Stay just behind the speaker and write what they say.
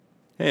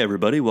Hey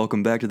everybody,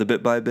 welcome back to the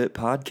Bit by Bit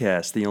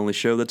podcast, the only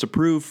show that's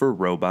approved for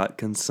robot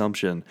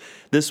consumption.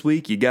 This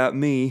week you got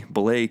me,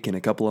 Blake, and a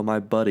couple of my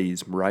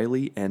buddies,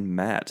 Riley and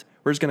Matt.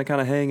 We're just going to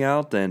kind of hang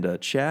out and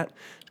chat,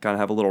 kind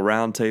of have a little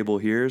round table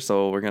here,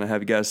 so we're going to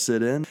have you guys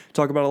sit in,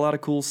 talk about a lot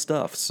of cool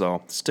stuff.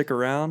 So stick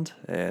around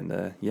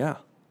and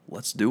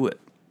let's do it.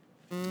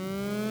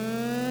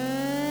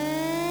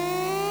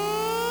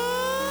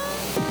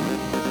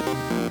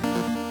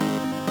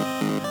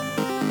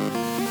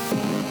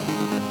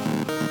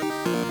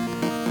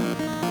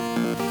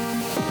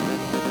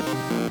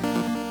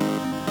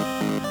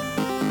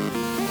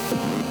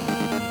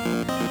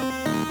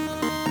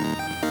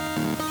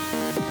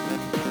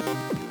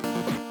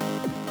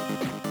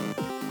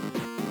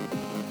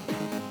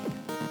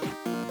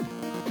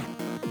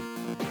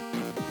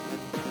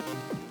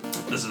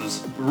 This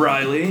is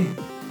Riley.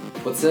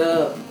 What's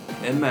up?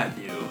 And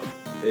Matthew.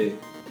 Hey.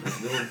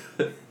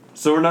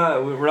 So we're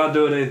not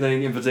doing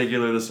anything in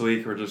particular this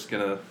week. We're just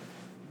gonna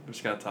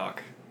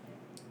talk.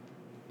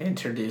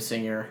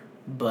 Introducing your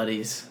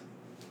buddies.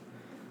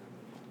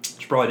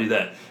 Should probably do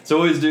that. So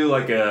always do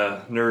like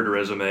a nerd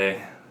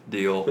resume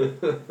deal.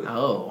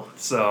 Oh.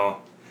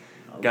 So,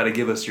 got to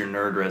give us your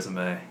nerd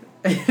resume.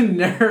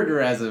 Nerd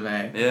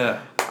resume.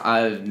 Yeah.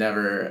 I've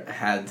never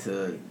had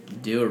to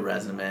do a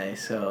resume,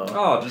 so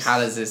how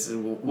does this?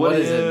 What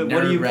is a nerd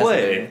what do you resume?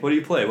 play? What do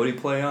you play? What do you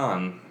play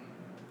on?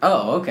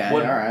 Oh, okay, all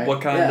right. What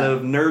kind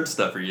of nerd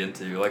stuff are you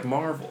into? Like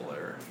Marvel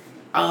or?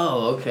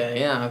 Oh, okay,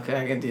 yeah, okay,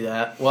 I can do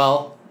that.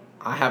 Well,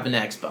 I have an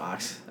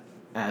Xbox,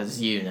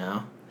 as you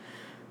know,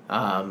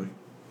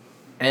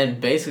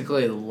 and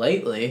basically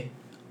lately,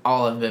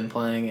 all I've been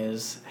playing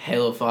is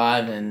Halo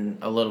 5 and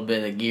a little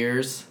bit of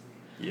Gears.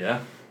 Yeah.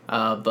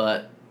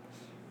 But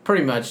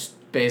pretty much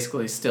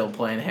basically still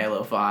playing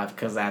Halo 5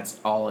 because that's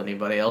all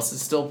anybody else is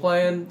still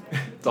playing.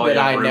 It's all that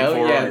I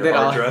know. Yeah, that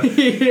hard drive.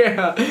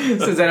 Yeah,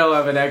 since I don't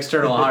have an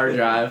external hard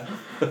drive.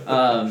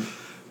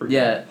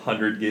 Yeah.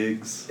 100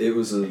 gigs. It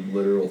was a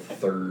literal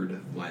third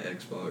of my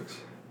Xbox.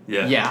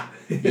 Yeah.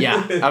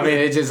 Yeah. I mean,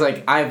 it's just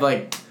like I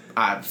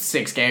have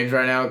 6 games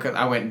right now because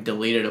I went and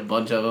deleted a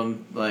bunch of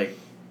them. Like,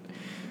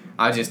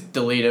 I just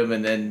delete them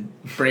and then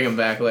bring them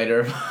back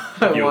later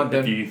if I want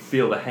them. If you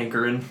feel the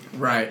hankering.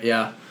 Right,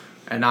 yeah.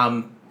 And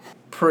I'm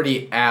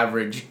pretty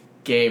average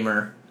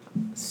gamer,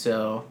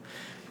 so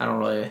I don't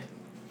really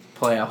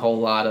play a whole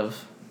lot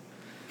of...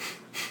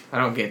 I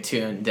don't get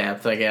too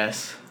in-depth, I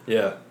guess.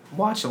 Yeah.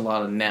 Watch a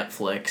lot of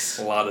Netflix.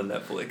 A lot of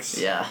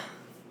Netflix. Yeah.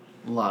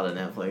 A lot of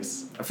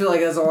Netflix. I feel like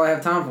that's all I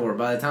have time for.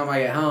 By the time I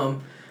get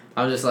home,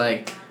 I'm just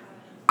like...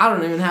 I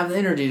don't even have the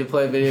energy to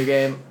play a video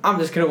game. I'm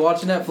just going to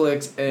watch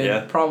Netflix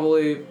and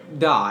probably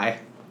die.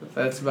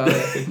 That's about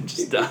it.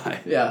 Just die.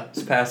 Yeah.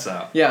 Just pass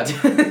out. Yeah,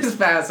 just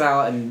pass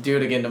out and do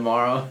it again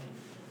tomorrow.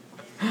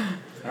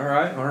 All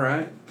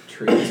right.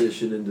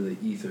 Transition into the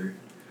ether.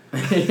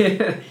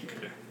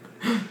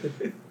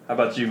 How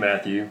about you,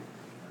 Matthew?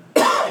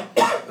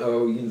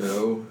 Oh, you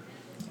know.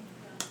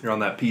 You're on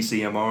that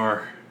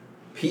PCMR.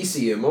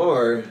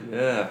 PCMR?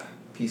 Yeah.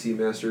 PC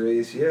Master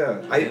Race,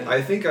 yeah.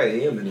 I think I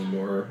am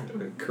anymore.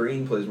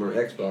 Kareem plays more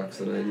Xbox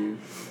than I do.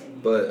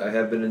 But I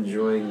have been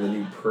enjoying the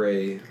new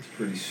Prey. It's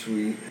pretty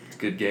sweet. It's a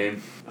good game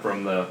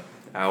from the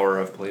hour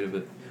I've played of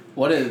it.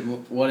 What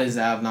is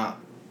that? The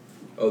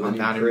new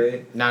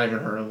Prey? Not even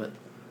heard of it.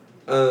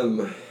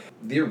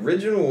 The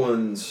original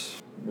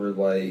ones were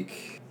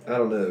like, I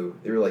don't know,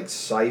 they were like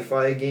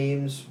sci-fi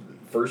games,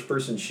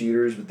 first-person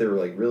shooters, but they were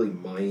like really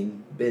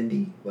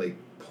mind-bendy, like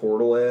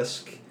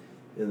Portal-esque,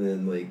 and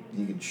then like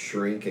you could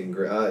shrink and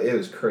it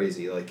was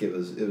crazy. Like it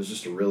was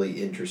just a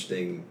really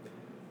interesting,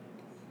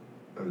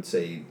 I would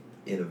say,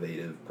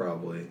 innovative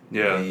probably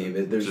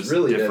game. There's just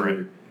really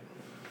different.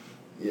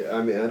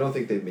 I mean, I don't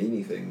think they've made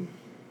anything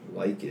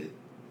like it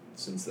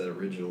since that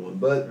original one.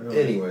 But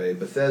anyway,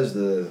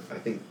 Bethesda, I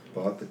think,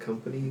 bought the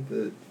company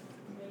that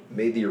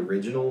made the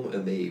original,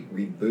 and they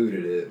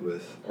rebooted it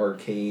with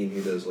Arcane,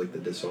 who does like the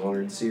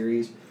Dishonored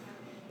series,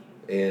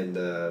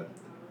 and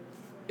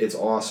it's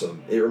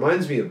awesome. It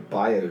reminds me of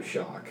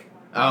BioShock.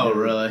 Oh,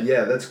 really?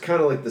 Yeah, that's kind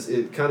of like this.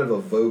 It kind of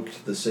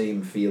evoked the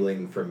same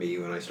feeling for me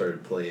when I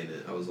started playing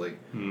it. I was like,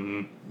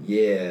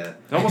 yeah. It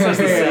almost has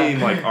the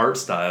same like art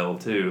style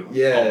too.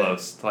 Yeah.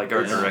 Almost like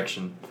art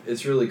direction.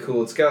 It's really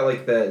cool. It's got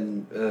like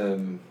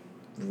that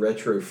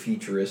retro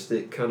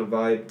futuristic kind of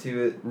vibe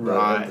to it. Right.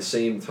 But at the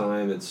same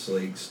time, it's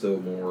like still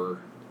more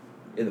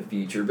in the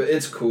future. But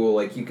it's cool.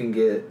 Like you can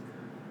get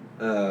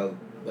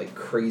like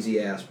crazy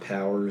ass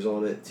powers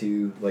on it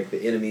too. Like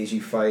the enemies you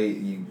fight,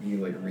 you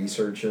like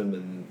research them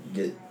and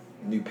get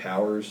new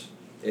powers,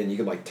 and you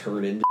can like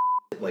turn into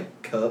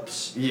like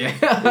cups. Yeah.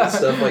 And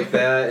stuff like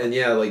that. And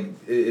yeah, like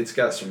it's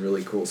got some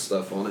really cool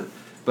stuff on it.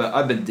 But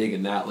I've been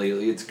digging that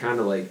lately. It's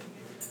kind of like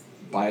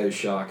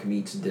BioShock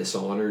meets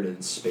Dishonored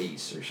in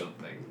space or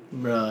something.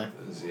 Really?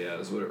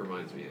 That's what it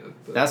reminds me of.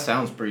 But That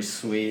sounds pretty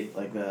sweet,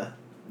 like the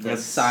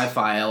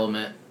sci-fi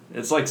element.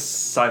 It's like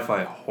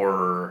sci-fi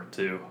horror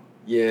too.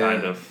 yeah.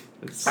 Kind of.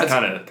 It's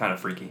kind of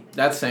freaky.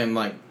 That same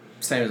like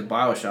same as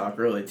BioShock,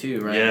 really,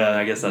 too, right? Yeah,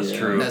 I guess that's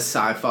true. That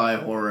sci-fi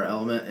horror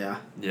element, yeah.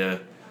 Yeah.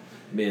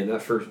 Man,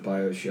 that first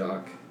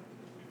BioShock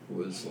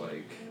was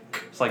like...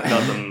 It's like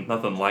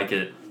nothing like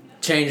it.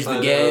 Changed the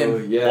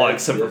game. Yeah, well,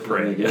 except for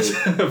Prey, I guess.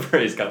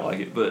 Prey's kind of like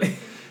it, but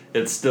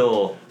it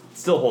still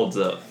holds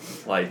up,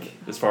 like,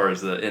 as far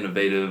as the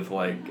innovative,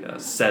 like,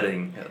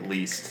 setting, at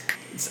least.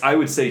 I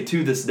would say,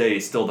 to this day,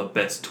 still the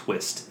best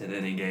twist in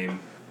any game.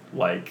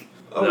 Like,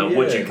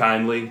 Would You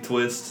Kindly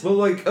twist. Well,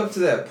 like, up to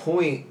that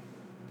point,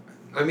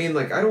 I mean,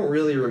 like, I don't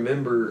really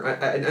remember...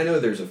 I know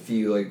there's a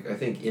few, like, I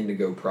think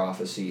Indigo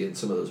Prophecy in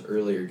some of those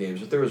earlier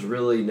games, but there was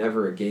really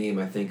never a game,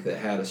 I think, that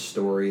had a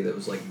story that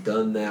was, like,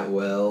 done that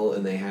well,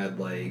 and they had,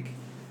 like...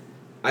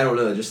 I don't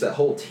know, just that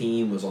whole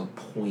team was on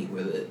point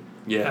with it.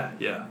 Yeah,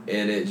 yeah.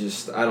 And it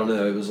just... I don't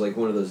know, it was, like,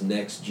 one of those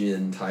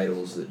next-gen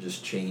titles that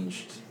just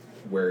changed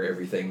where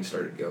everything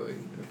started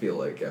going, I feel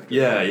like, after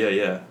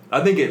Yeah.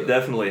 I think it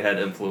definitely had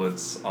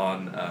influence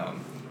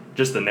on...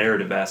 just the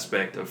narrative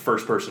aspect of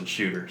first-person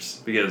shooters,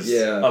 because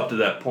up to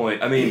that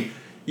point, I mean,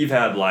 you've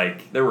had,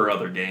 like, there were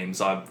other games,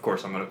 of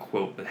course I'm going to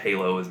quote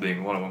Halo as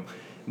being one of them,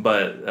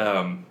 but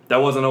that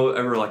wasn't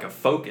ever, like, a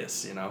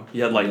focus, you know?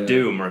 You had, like,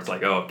 Doom, where it's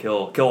like, oh,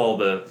 kill all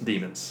the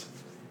demons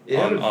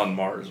on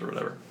Mars or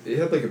whatever. It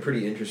had, like, a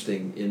pretty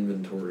interesting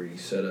inventory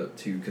setup,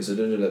 too, because it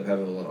ended up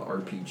having a lot of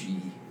RPG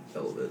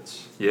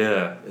elements.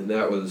 Yeah. And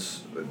that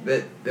was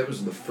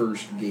the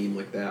first game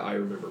like that I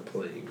remember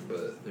playing,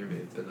 but there may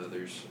have been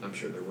others. I'm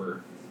sure there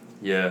were.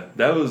 Yeah,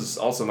 that was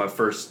also my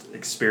first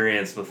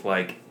experience with,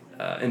 like,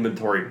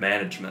 inventory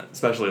management,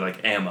 especially,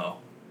 like, ammo.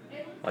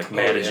 Like,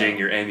 managing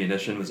your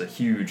ammunition was a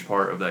huge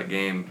part of that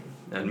game,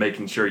 and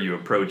making sure you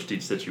approached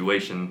each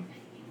situation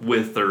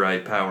with the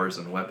right powers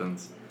and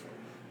weapons.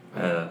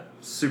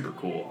 Super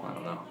cool, I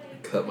don't know.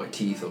 Cut my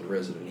teeth on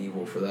Resident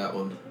Evil for that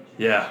one.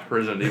 Yeah,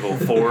 Resident Evil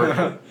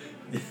 4.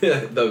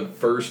 Yeah, the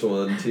first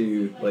one,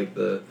 too. Like,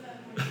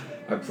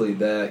 I played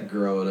that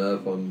growing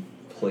up on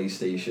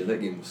PlayStation. That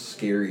game was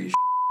scary as shit.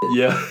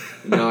 Yeah.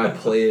 Now I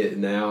play it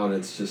now, and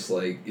it's just,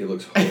 like, it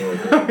looks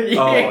horrible.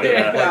 Oh,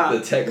 yeah.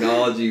 Like, the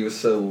technology was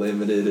so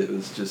limited, it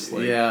was just,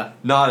 like, Yeah.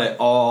 not at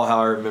all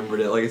how I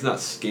remembered it. Like, it's not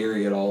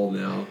scary at all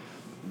now.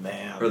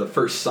 Man. Or the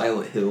first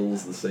Silent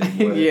Hill's the same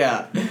way.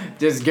 Yeah.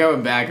 Just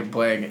going back and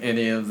playing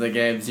any of the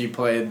games you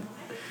played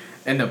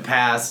in the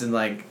past and,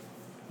 like,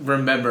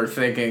 remember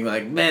thinking,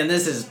 like, man,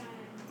 this is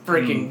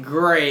freaking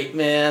great,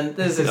 man.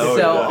 This is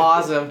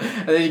awesome.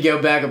 And then you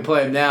go back and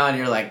play them now, and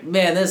you're like,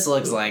 man, this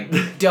looks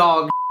like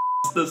dog.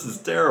 This is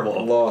terrible.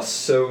 I lost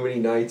so many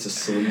nights of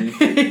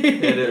sleep, and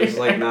it was,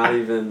 like, not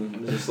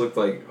even... It just looked,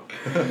 like,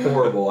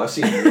 horrible. I've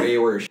seen way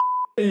worse.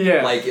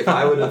 Yeah. Like, if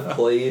I would have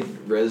played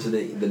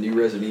the new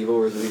Resident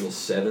Evil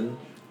 7,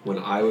 when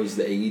I was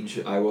the age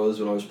I was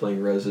when I was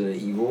playing Resident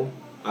Evil,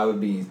 I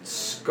would be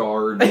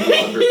scarred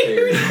beyond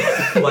repair.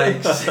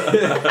 Like,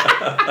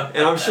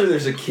 and I'm sure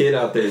there's a kid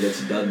out there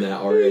that's done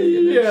that already,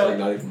 and they're just, like,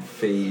 not even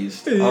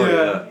phased. Oh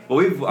yeah.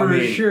 Well,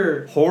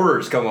 sure.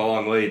 Horror's come a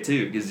long way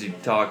too, because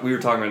we were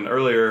talking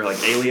earlier,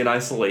 like Alien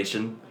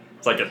Isolation.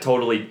 It's like a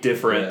totally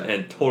different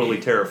and totally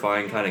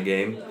terrifying kind of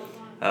game.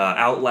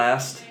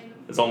 Outlast.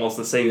 It's almost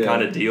the same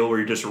kind of deal where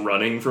you're just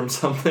running from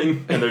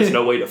something and there's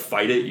no way to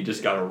fight it. You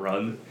just gotta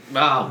run.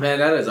 Oh, man,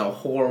 that is a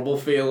horrible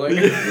feeling.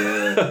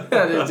 Yeah.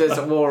 That is just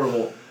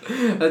horrible.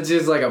 That's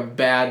just like a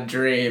bad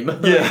dream.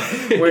 Yeah.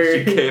 Where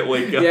you can't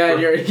wake up. Yeah,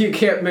 you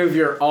can't move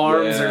your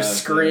arms or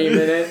scream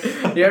in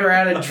it. You ever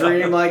had a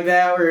dream like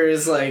that where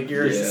it's like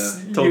you're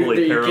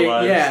totally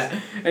paralyzed? Yeah,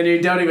 and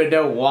you don't even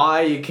know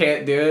why you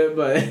can't do it,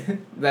 but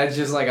that's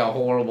just like a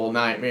horrible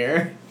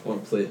nightmare. I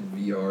want to play it in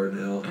VR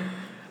now.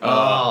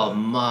 Oh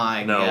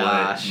my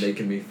gosh.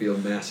 Making me feel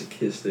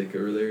masochistic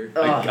over there.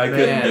 I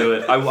couldn't do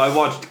it. I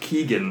watched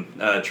Keegan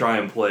try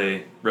and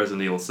play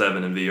Resident Evil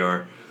 7 in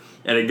VR,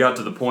 and it got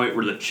to the point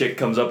where the chick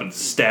comes up and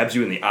stabs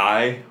you in the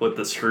eye with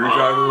the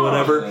screwdriver or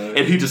whatever,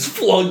 and he just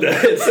flung the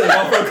headset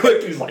off real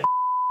quick. He's like,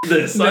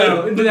 this.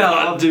 I'm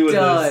not doing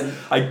this.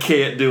 I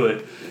can't do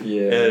it.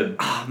 Yeah.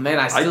 And man,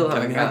 I still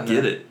haven't gotten I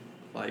get it.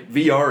 Like,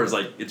 VR is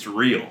like, it's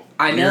real.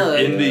 I know.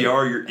 You're in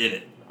VR, you're in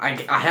it. I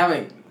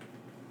haven't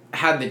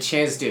had the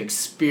chance to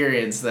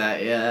experience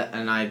that yet,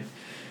 and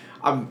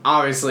I'm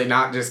obviously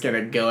not just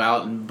gonna go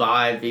out and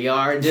buy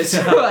VR just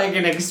so I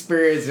can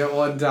experience it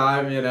one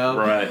time, you know.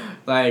 Right.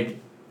 Like,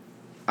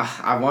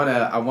 I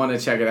wanna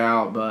check it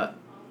out, but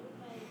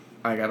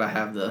I gotta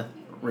have the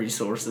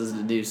resources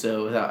to do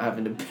so without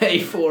having to pay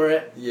for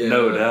it. Yeah,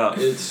 no doubt.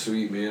 It's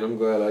sweet, man. I'm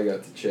glad I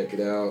got to check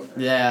it out.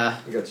 Yeah.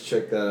 I got to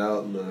check that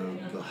out, and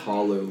the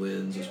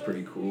HoloLens is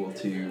pretty cool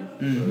too.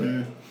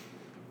 Mm-hmm.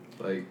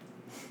 Like,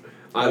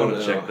 I want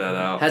to check that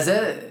out. Has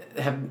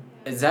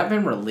that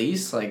been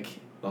released? Like,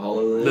 the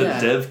HoloLens?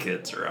 The dev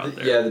kits are out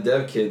there. Yeah, the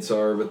dev kits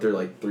are, but they're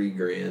like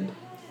 $3,000.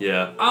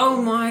 Yeah.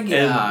 Oh my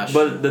gosh.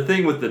 But the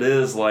thing with it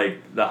is,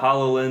 like, the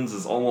HoloLens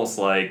is almost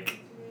like,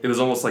 it was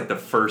almost like the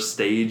first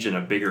stage in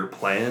a bigger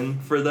plan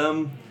for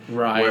them.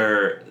 Right.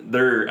 Where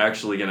they're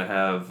actually going to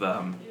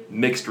have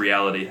mixed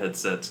reality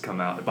headsets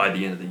come out by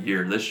the end of the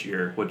year this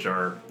year, which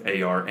are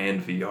AR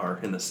and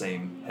VR in the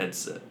same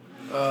headset.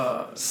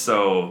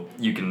 So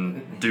you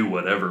can do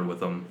whatever with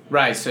them.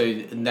 Right, so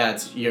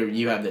that's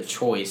you have the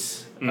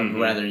choice of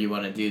whether you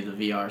want to do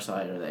the VR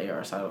side or the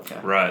AR side. Okay.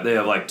 Right, they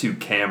have like 2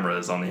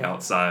 cameras on the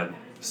outside,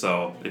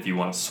 so if you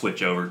want to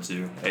switch over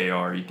to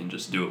AR, you can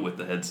just do it with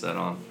the headset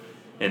on,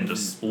 and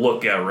just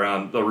look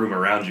around the room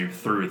around you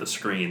through the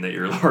screen that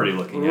you're already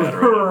looking at.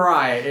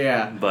 Right,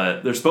 yeah.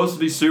 But they're supposed to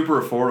be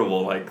super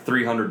affordable, like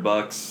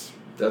 $300.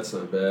 That's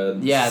not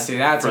bad. Yeah, see,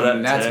 that's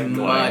tech,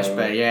 much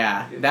better.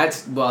 Yeah,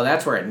 that's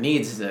where it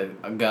needs to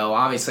go.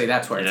 Obviously,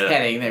 that's where it's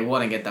heading. They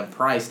want to get the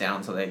price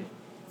down so they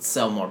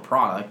sell more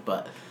product.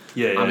 But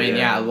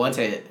once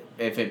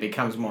if it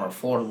becomes more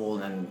affordable,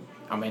 then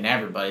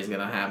everybody's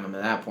gonna have them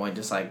at that point.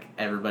 Just like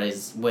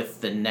everybody's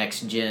with the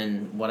next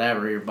gen,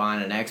 whatever you're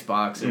buying an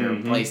Xbox or a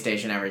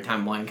PlayStation every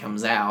time one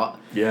comes out.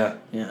 Yeah.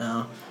 You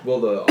know.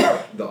 Well,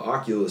 the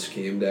Oculus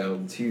came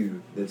down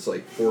too. It's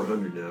like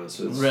 $400 now.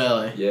 So it's,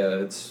 really. Yeah,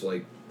 it's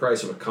like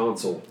price of a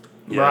console.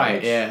 Yeah,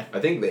 right. Yeah. I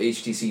think the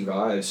HTC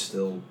Vive's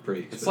still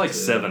pretty expensive.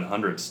 It's like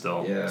 $700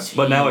 still. Yeah.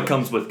 But now it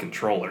comes with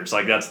controllers.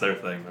 Like that's their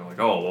thing. They're like,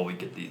 oh well, we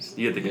get these.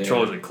 You get the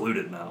controllers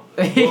included now.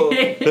 Well,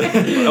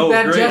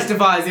 that great.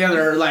 justifies the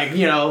other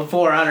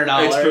 $400.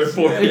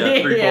 Extra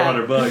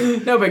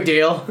 $400. No big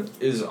deal.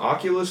 Is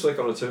Oculus like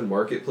on its own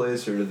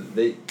marketplace, or do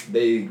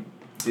they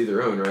do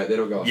their own, right? They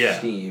don't go off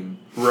Steam.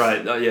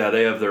 Right.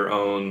 They have their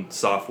own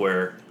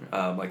software,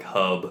 like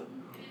Hub.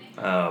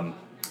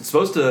 There's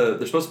supposed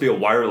to be a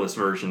wireless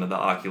version of the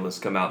Oculus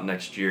come out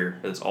next year.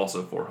 It's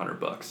also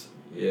 $400.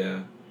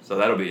 Yeah. So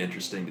that'll be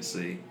interesting to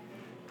see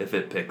if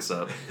it picks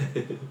up.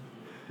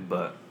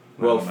 But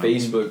well,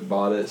 Facebook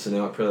bought it, so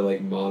now it probably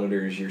like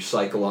monitors your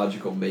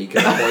psychological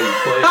makeup while you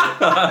play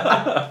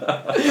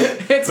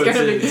it. It's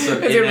gonna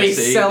be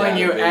selling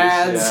you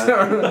ads.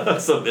 Yeah.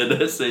 Some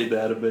NSA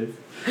database.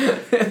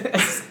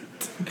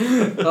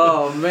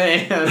 Oh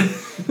man.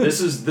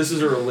 This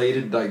is a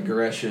related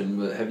digression,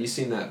 but have you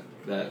seen that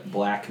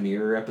Black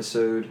Mirror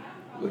episode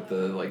with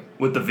the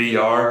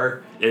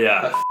VR?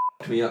 Yeah. That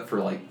me up for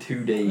like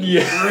 2 days.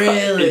 Yeah.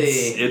 Really?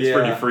 It's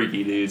pretty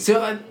freaky, dude.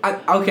 So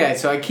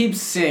I keep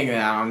seeing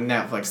that on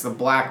Netflix, the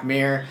Black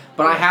Mirror,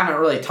 but I haven't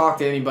really talked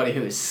to anybody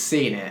who has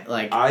seen it.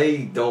 Like,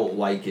 I don't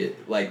like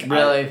it. Like,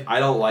 really, I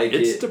don't like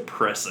it. It's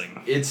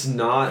depressing. It's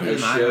not a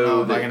show. I don't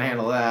know if I can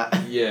handle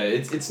that. Yeah,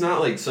 it's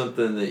not like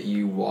something that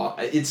you watch.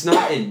 It's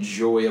not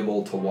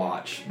enjoyable to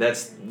watch.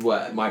 That's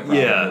what my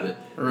problem with it.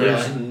 Really?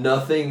 There's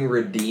nothing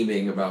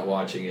redeeming about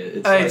watching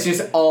it. It's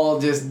just all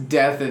just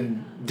death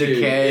and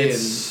decay.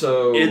 It's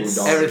dark.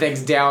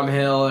 Everything's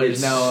downhill.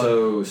 It's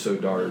so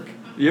dark.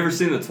 You ever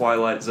seen The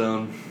Twilight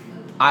Zone?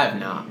 I have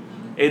not.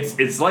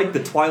 It's like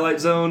The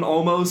Twilight Zone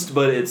almost,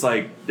 but it's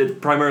like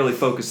it primarily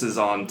focuses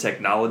on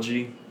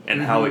technology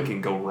and how it can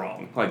go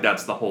wrong. Like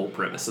that's the whole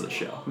premise of the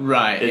show.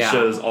 Right. It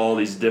shows all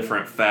these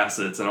different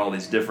facets and all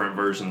these different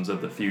versions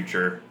of the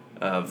future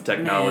of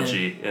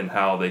technology and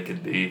how they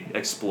could be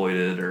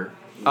exploited or.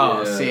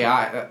 Oh, see,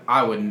 I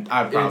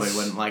probably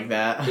wouldn't like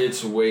that.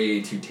 It's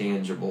way too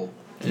tangible.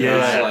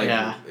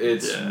 Yeah.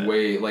 It's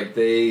way like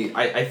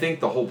I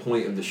think the whole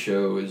point of the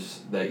show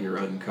is that you're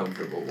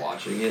uncomfortable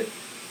watching it.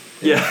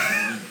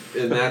 Yeah.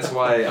 And that's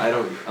why I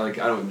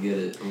don't get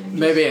it.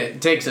 Maybe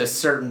it takes a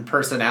certain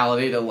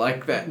personality to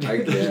like that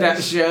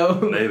that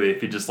show. Maybe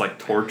if you're just like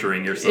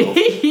torturing yourself.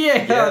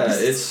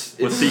 It's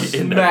with the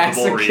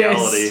inevitable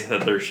reality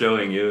that they're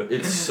showing you.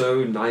 It's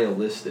so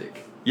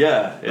nihilistic.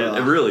 Yeah,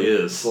 it really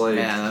is. It's like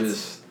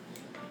just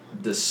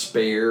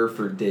despair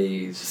for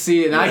days.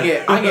 See, and I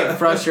get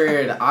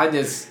frustrated.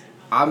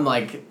 I'm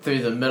like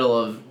through the middle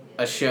of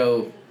the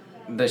show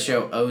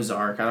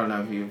Ozark. I don't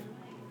know if you've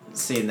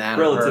seen that.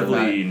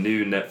 Relatively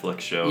new Netflix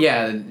show.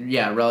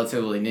 Yeah,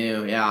 relatively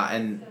new. Yeah,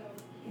 and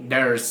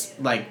there's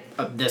like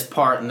this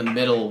part in the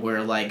middle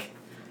where like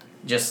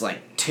just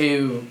like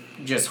two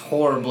just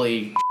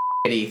horribly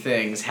shitty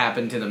things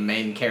happen to the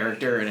main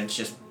character and it's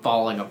just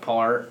falling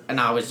apart, and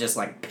I was just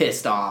like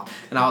pissed off,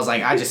 and I was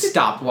like, I just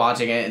stopped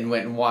watching it and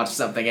went and watched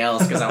something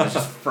else because I was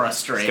just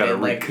frustrated. Just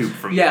gotta recoup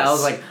from this. I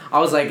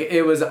was like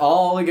it was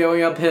all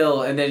going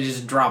uphill and then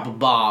just drop a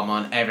bomb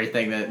on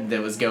everything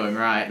that was going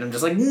right, and I'm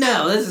just like,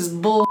 no, this is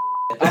bull.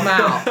 I'm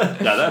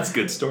out. Now that's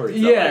good story.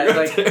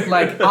 Yeah,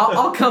 like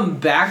I'll come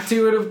back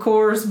to it, of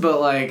course,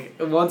 but like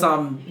once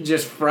I'm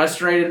just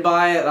frustrated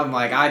by it, I'm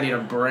like, I need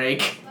a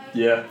break.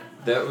 Yeah.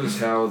 That was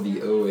how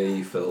the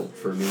OA felt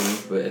for me,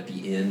 but at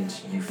the end,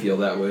 you feel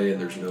that way, and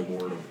there's no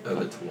more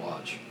of it to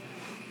watch.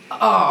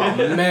 Oh,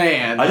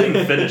 man. I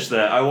didn't finish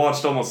that. I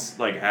watched almost,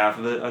 like, half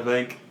of it, I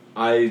think.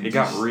 It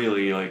got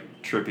really,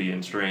 like, trippy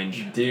and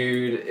strange.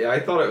 Dude, I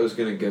thought it was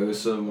going to go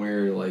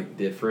somewhere, like,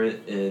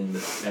 different, and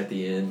at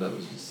the end, I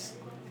was just...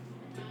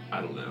 I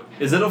don't know.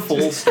 Is it a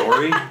full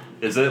story?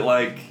 Is it,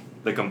 like,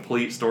 the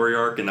complete story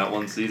arc in that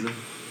one season?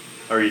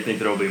 Or do you think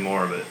there'll be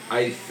more of it?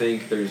 I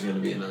think there's going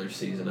to be another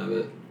season of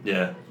it.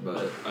 Yeah.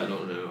 But I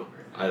don't know.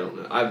 I don't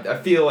know. I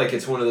feel like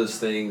it's one of those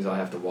things I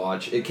have to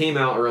watch. It came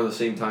out around the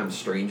same time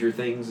Stranger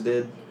Things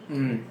did.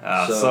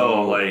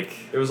 So like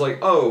it was like,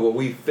 oh well,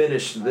 we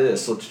finished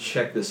this. Let's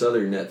check this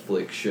other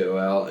Netflix show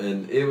out,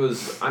 and it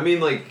was. I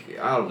mean, like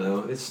I don't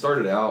know. It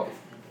started out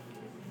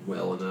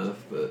well enough,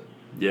 but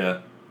yeah,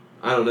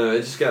 I don't know.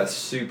 It just got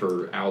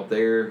super out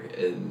there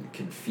and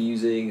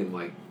confusing, and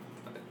like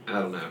I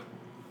don't know.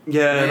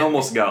 Yeah, it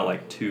almost got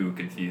like too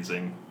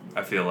confusing.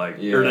 I feel like,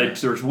 yeah. or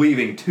they're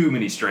weaving too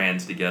many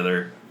strands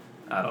together.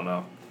 I don't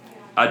know.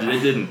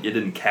 It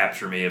didn't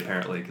capture me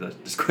apparently because I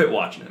just quit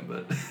watching it.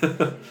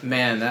 But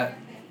man,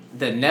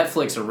 the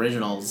Netflix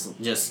originals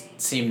just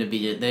seem to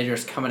be they're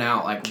just coming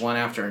out like one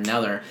after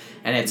another,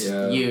 and it's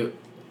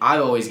I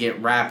always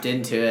get wrapped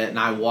into it, and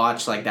I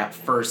watch like that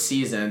first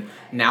season.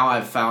 Now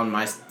I've found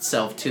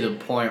myself to the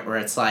point where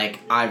it's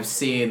like I've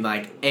seen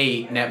like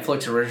 8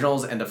 Netflix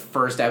originals and the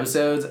first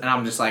episodes, and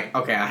I'm just like,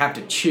 okay, I have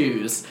to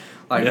choose.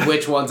 Like,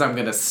 which ones I'm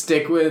going to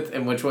stick with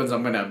and which ones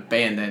I'm going to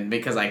abandon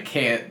because I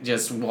can't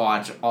just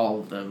watch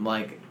all of them.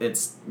 Like,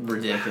 it's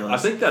ridiculous. I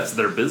think that's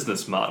their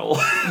business model.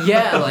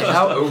 Yeah, like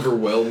how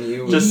overwhelm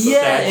you. Just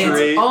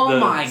saturate oh the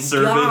my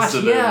service gosh,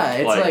 and yeah,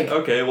 then, it's like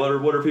okay, what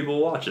are people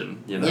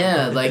watching? You know?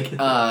 Yeah, like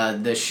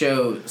the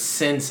show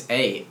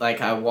Sense8.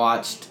 Like, I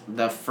watched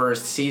the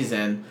first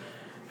season.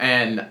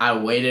 And I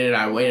waited.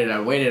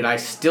 I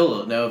still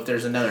don't know if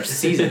there's another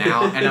season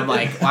out. And I'm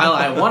like, well,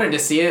 I wanted to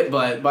see it,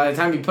 but by the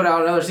time you put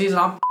out another season,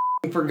 I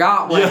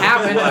forgot what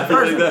happened at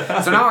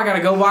first. So now I got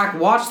to go back,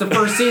 watch the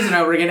first season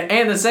over again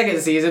and the second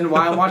season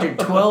while I'm watching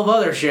 12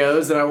 other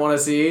shows that I want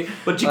to see.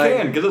 But you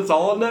can, because it's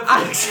all on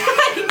Netflix.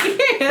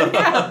 I can,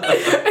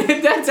 yeah.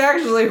 That's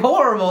actually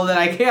horrible that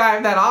I can't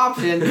have that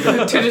option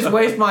to just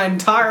waste my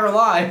entire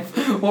life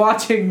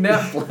watching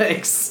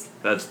Netflix.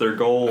 That's their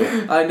goal.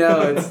 I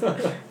know,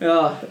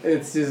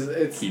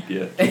 it's keep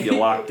you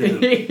locked in.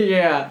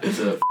 Yeah. It's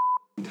a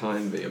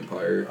time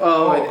vampire.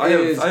 I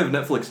have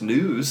Netflix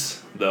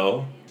news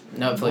though.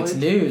 Netflix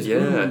news. Yeah.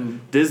 Ooh.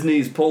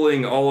 Disney's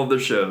pulling all of their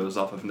shows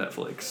off of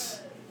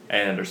Netflix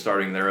and are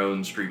starting their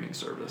own streaming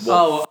service.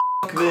 Of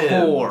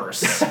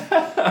course.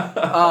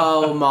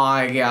 Oh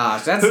my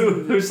gosh. That's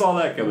who saw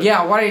that coming?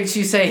 Yeah, why didn't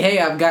you say, hey,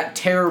 I've got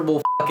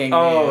terrible fucking news?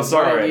 Oh,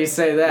 sorry. Why did you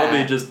say that?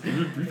 Let me just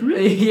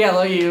yeah,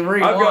 let you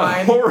rewind. I've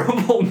got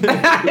horrible news.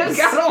 I've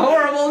got a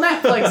horrible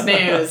Netflix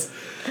news.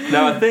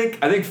 Now I think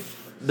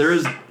there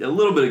is a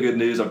little bit of good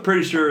news. I'm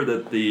pretty sure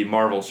that the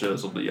Marvel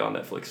shows will be on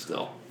Netflix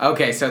still.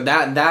 Okay, so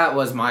that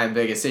was my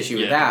biggest issue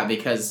with that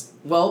because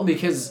Disney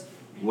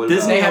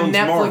they have owns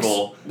Netflix.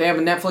 Marvel, they have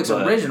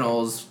Netflix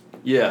originals.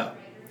 Yeah.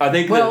 I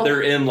think that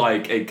they're in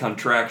like a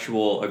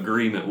contractual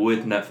agreement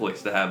with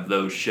Netflix to have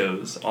those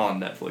shows on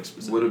Netflix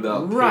specifically. What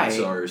about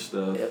Pixar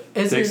stuff?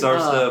 Pixar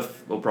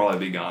stuff will probably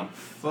be gone.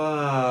 Fuck.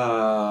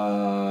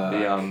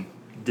 Be on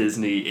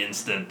Disney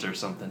Instant or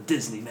something.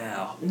 Disney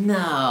Now.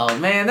 No,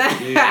 man, that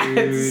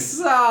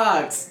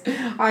sucks.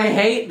 I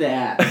hate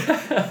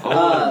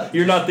that.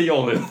 You're not the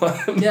only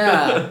one.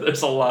 Yeah.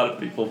 There's a lot of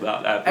people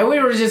about that. And we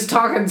were just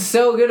talking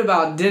so good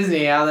about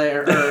Disney out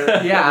there.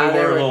 Yeah, we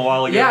were a little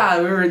while ago.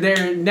 Yeah, we were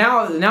there.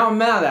 Now I'm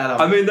mad at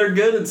them. I mean, they're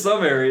good in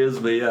some areas,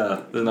 but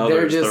yeah, then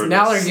others.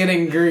 They're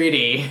getting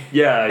greedy.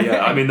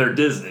 Yeah. I mean, they're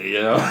Disney,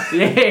 you know.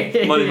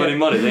 Yeah.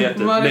 Money. They have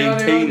to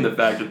maintain the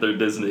fact that they're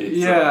Disney.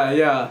 Yeah,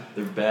 yeah.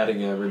 Their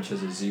batting average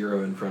has a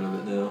 0 in front of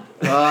it now.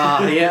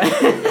 Yeah.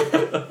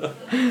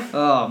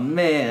 Oh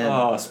man.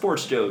 Oh,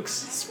 sports jokes.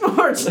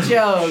 Sports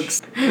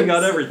jokes. We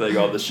got everything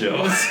on the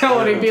show. So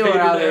many people are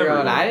out there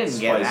going, I didn't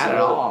get that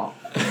at all.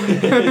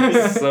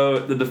 So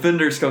the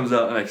Defenders comes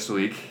out next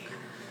week.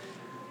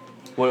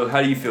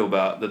 How do you feel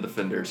about the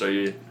Defenders? Are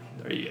you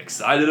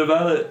excited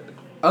about it?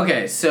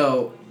 Okay,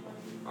 so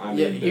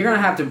you're gonna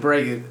have to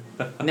break it.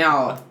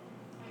 Now,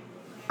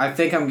 I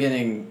think I'm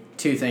getting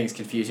two things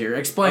confused here.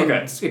 Explain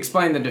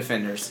the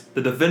Defenders.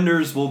 The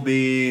Defenders will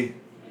be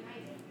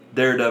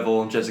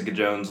Daredevil, Jessica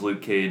Jones,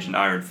 Luke Cage, and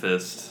Iron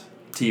Fist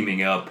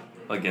teaming up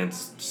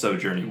against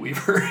Sojourner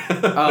Weaver.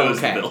 Oh,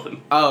 okay. The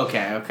villain. Oh,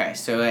 okay.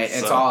 So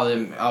it's all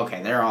them.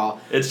 Okay, they're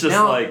all. It's just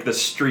like the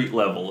street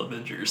level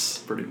Avengers,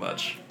 pretty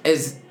much.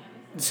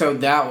 So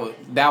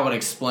that would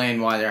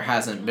explain why there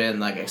hasn't been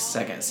like a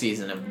second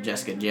season of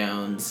Jessica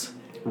Jones.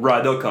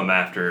 Right, they'll come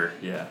after.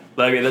 Yeah,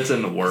 I mean that's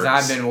in the works.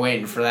 I've been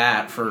waiting for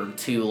that for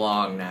too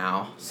long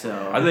now.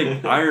 So I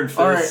think Iron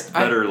Fist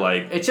better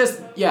like. It's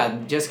just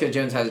Jessica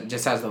Jones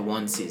has the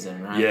one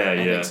season, right? Yeah, I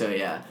think so,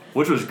 yeah.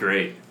 Which was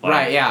great. Like,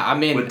 right, yeah. I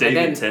mean, with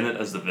David Tennant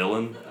as the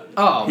villain.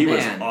 Oh, he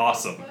was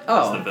awesome.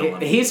 Oh, as the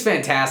villain. He's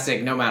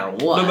fantastic no matter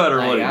what. No matter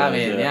what. I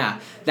mean, yeah.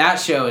 That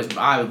show is.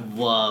 I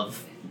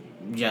love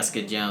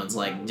Jessica Jones.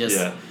 Like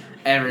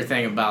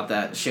everything about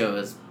that show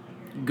is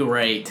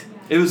great.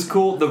 It was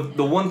cool.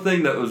 The one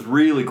thing that was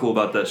really cool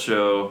about that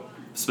show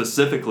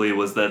specifically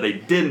was that they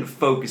didn't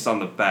focus on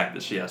the fact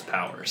that she has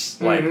powers.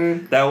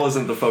 Like that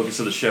wasn't the focus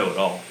of the show at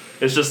all.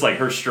 It's just like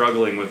her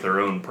struggling with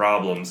her own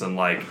problems and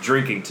like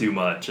drinking too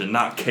much and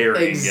not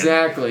caring.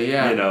 Exactly, and,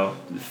 yeah. You know,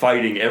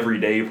 fighting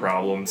everyday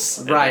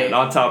problems. Right. And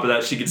on top of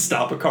that, she could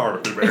stop a car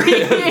with her bare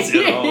hands.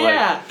 You know,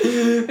 yeah.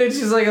 It's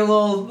just like a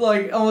little,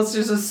 like, almost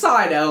just a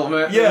side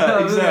element.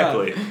 Yeah,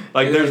 exactly.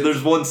 Like,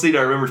 there's one scene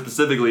I remember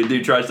specifically, a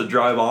dude tries to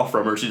drive off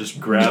from her, she just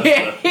grabs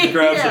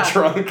the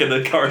trunk, and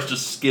the car's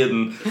just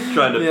skidding,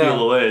 trying to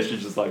peel away.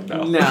 She's just like,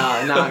 no. No,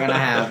 not gonna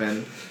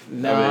happen.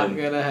 Not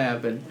gonna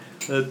happen.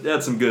 It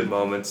had some good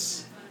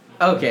moments.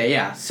 Okay,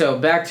 yeah. So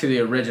back to the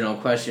original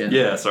question.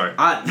 Yeah, sorry.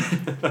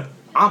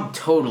 I'm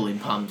totally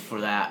pumped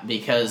for that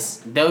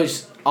because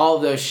all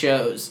of those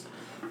shows,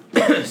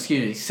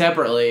 excuse me,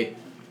 separately,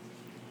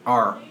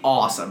 are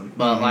awesome.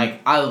 But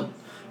like I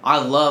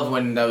love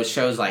when those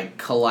shows like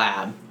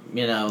collab.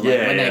 You know, like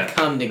when they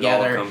come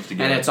together,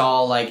 and it's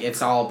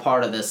all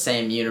part of the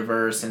same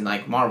universe, and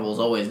like Marvel's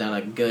always done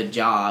a good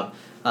job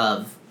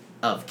of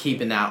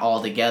keeping that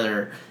all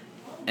together.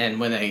 And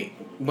when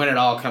it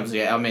all comes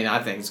together, I mean,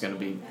 I think it's gonna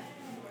be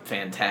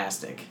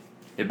fantastic.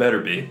 It better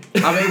be.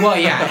 I mean, well,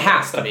 yeah, it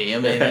has to be. I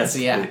mean,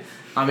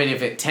 I mean,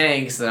 if it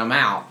tanks, then I'm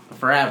out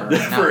forever.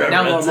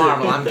 No more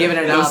Marvel. I'm giving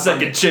it up. No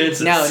second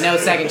chances. No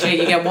second chance.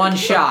 You get one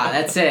shot.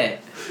 That's it.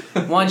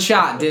 One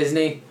shot,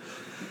 Disney.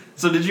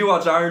 So did you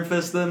watch Iron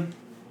Fist then?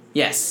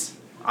 Yes.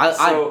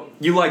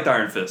 You liked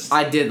Iron Fist?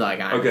 I did like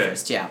Iron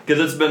Fist, yeah. Because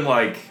it's been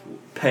like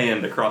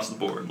panned across the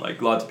board.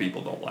 Like lots of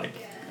people don't like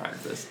Iron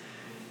Fist.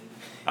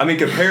 I mean,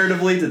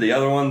 comparatively to the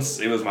other ones,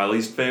 it was my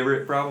least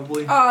favorite,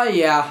 probably.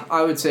 Yeah,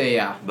 I would say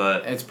yeah.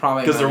 But it's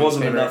probably because there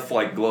wasn't enough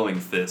like glowing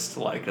fist.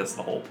 Like that's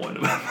the whole point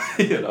of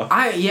it, you know.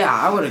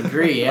 I would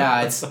agree.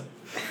 Yeah, it's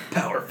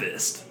Power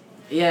Fist.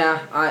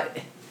 Yeah,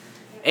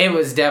 it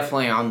was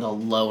definitely on the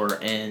lower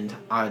end,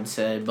 I would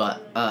say,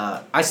 but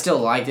I still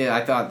liked it.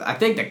 I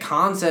think the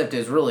concept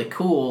is really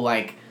cool.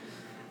 Like,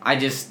 I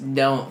just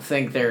don't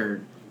think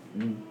they're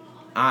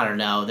not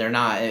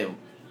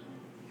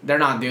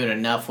doing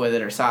enough with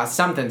it, or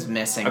something's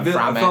missing from it.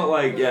 I felt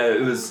like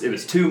it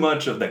was too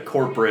much of the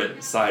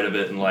corporate side of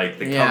it and like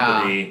the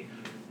company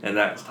and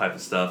that type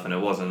of stuff, and it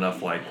wasn't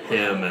enough like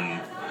him and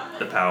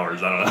the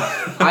powers. I don't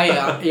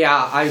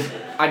know.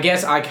 I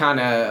guess I kind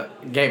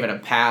of gave it a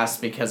pass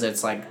because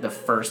it's like the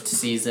first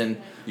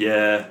season.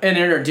 Yeah. And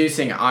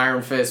introducing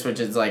Iron Fist, which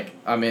is like,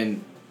 I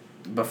mean,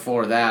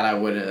 before that I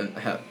wouldn't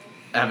have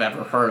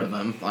ever heard of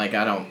him. Like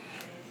I don't.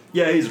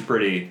 Yeah, he's a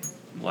pretty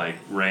like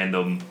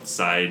random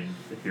side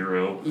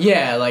hero.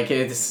 Yeah, like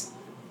it's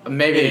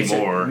maybe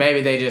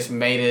they just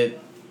made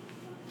it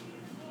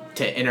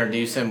to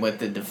introduce him with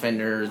the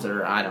Defenders,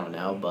 or I don't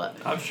know, but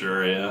I'm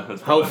sure, yeah.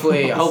 That's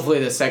hopefully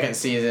the second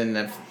season,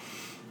 if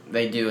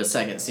they do a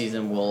second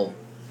season, will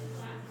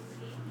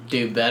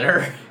do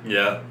better.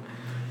 Yeah.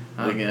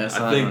 I guess.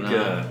 I think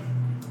the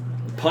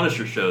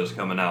Punisher show's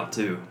coming out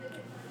too.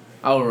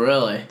 Oh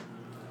really?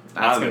 That's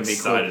I'm gonna be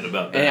excited cool.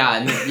 about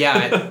that.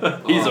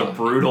 Yeah. He's a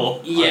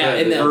brutal. Yeah,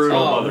 and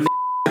brutal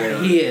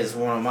he is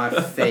one of my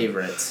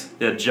favorites.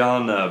 Yeah,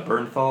 John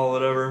Bernthal,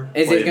 whatever.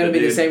 Is it going to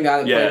be the same guy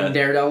that played in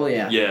Daredevil?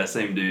 Yeah. Yeah,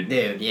 same dude.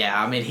 Dude,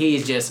 yeah. I mean,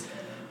 he's just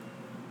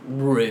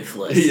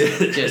ruthless.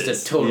 Just a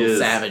total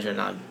savage,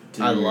 and I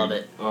love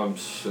it. I'm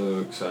so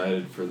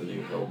excited for the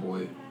new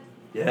Hellboy.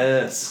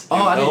 Yes. Oh,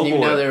 I didn't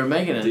even know they were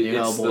making a new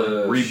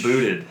Hellboy.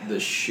 Rebooted. The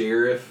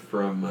sheriff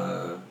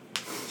from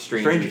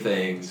Stranger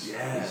Things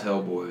is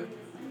Hellboy.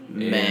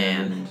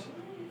 Man. And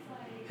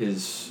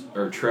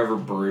Trevor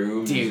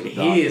Broom. Dude,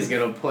 he is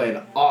going to play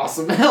an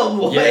awesome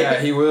Hellboy.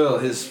 Yeah, he will.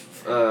 His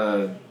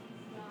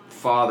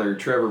father,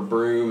 Trevor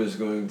Broom, is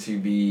going to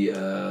be,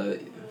 I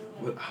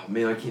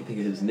can't think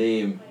of his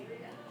name.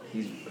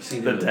 I've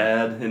seen the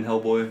dad in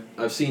Hellboy.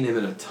 I've seen him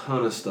in a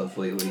ton of stuff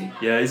lately.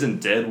 Yeah, he's in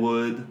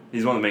Deadwood.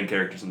 He's one of the main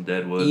characters in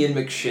Deadwood. Ian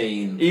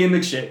McShane.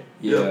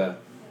 Yeah.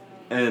 Yep.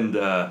 And,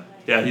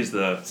 he's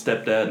the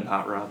stepdad in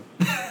Hot Rod.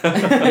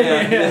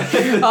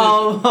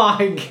 Oh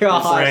my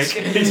gosh.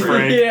 He's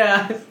Frank.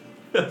 Yeah.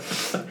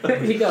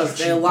 He goes,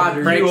 "Stay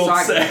alive, Frank, so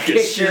I can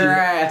kick your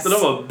ass. Then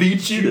I'm gonna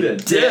beat you to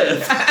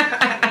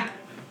death."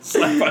 It's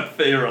like my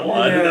favorite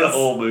line in that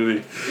whole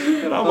movie.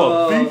 And I'm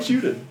gonna beat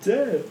you to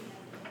death.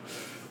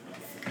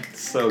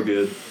 So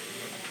good.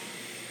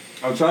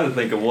 I'm trying to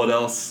think of what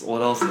else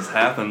has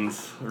happened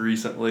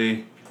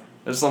recently.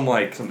 There's some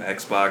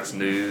Xbox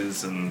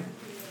news and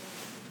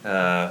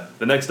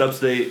the next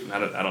update. I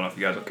don't know if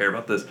you guys will care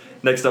about this.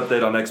 Next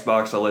update on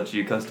Xbox, I'll let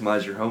you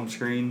customize your home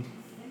screen.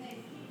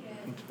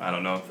 I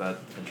don't know if that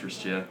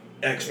interests you.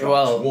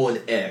 Xbox One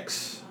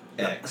X.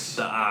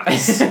 The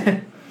Ox.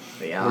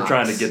 We're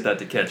trying to get that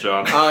to catch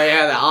on. Oh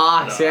yeah, the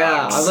Ox.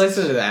 I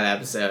listened to that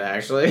episode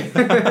actually.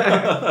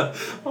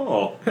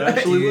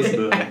 Actually listen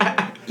to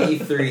that.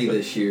 E3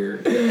 this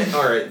year.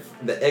 All right,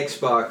 the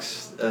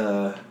Xbox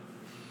or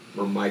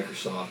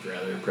Microsoft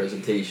rather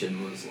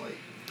presentation was like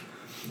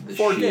the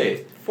 4K,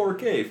 shit.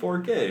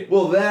 4K.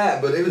 Well,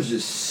 that, but it was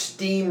just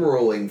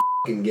steamrolling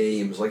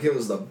games. Like, it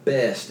was the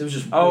best. It was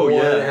just one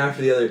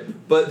after the other.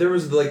 But there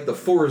was, like, the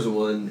Forza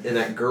one, and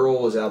that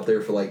girl was out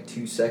there for, like,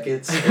 2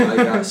 seconds, and I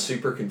got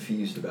super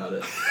confused about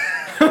it.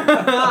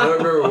 I don't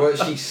remember what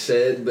she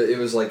said, but it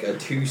was, like, a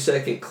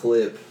 2-second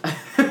clip.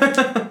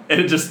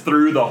 And it just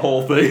threw the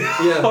whole thing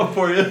up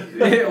for you.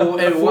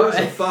 And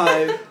Forza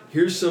 5,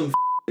 here's some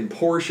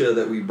Porsche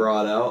that we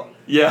brought out.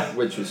 Yeah.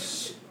 Which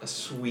was a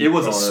sweet It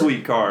was car. a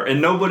sweet car, and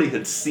nobody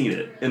had seen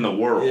it in the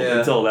world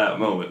until that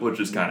moment, which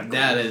is kind of cool.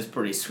 That is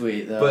pretty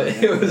sweet, though. But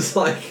it was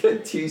like a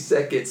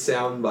 2-second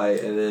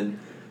soundbite, and then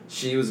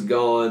she was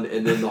gone,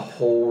 and then the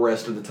whole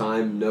rest of the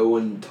time, no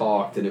one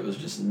talked, and it was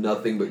just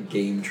nothing but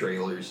game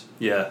trailers.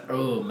 Yeah.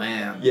 Oh,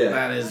 man. Yeah.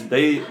 That is...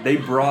 They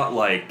brought,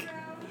 like,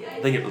 I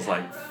think it was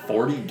like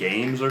 40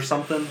 games or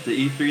something to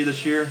E3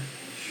 this year.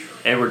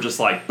 And we're just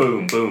like,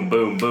 boom, boom,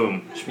 boom,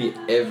 boom. Should be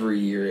every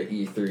year at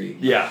E3.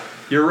 Yeah,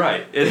 you're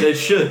right. It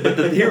should.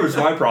 But here was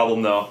my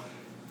problem, though.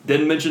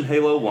 Didn't mention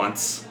Halo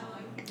once,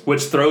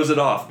 which throws it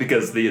off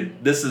because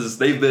they've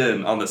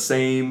been on the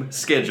same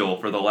schedule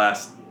for the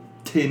last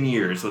 10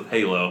 years with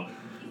Halo.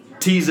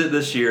 Tease it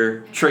this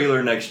year,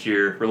 trailer next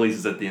year,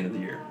 releases at the end of the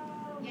year.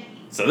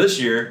 So this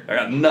year, I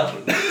got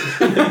nothing.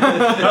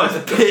 I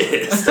was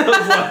pissed. I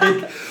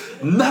was like...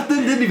 Nothing?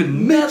 Didn't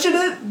even mention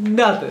it?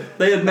 Nothing.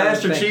 They had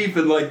Master Chief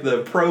in like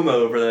the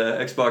promo for the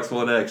Xbox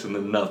One X and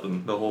then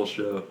nothing the whole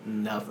show.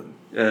 Nothing.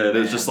 And it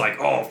was just like,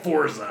 oh,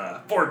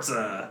 Forza.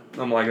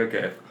 I'm like,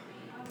 okay.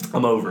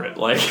 I'm over it.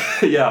 Like,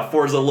 yeah,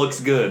 Forza looks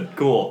good.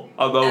 Cool.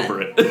 I'm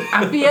over it.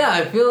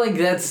 I feel like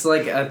that's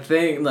like a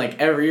thing, like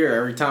every year,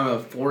 every time a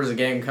Forza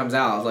game comes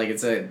out, it's like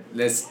it's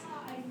this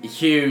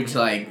huge,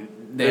 like,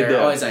 they're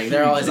always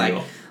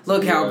like,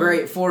 look how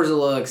great Forza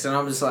looks, and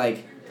I'm just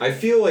like... I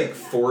feel like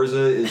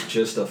Forza is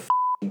just a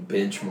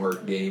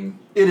benchmark game.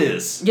 It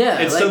is. Yeah.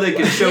 It's so they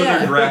can show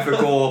their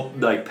graphical,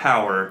 like,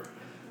 power.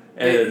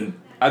 And,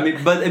 I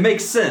mean, but it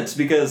makes sense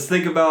because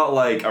think about,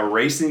 like, a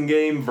racing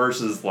game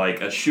versus,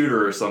 like, a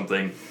shooter or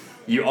something.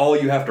 All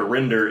you have to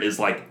render is,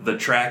 like, the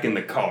track and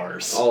the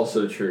cars.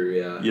 Also true,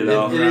 yeah. You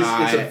know?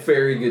 It's a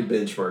very good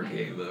benchmark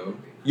game, though.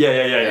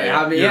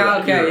 Yeah. I mean, You're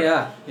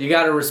right. You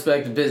gotta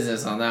respect the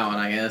business on that one,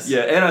 I guess.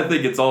 Yeah, and I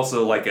think it's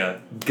also like a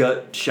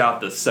gut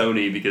shot to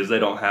Sony because they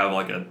don't have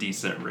like a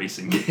decent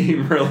racing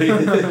game, really.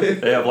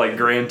 They have like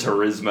Gran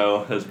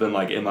Turismo has been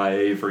like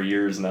MIA for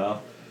years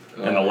now.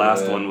 And the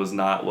last one was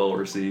not well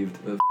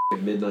received. The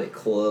Midnight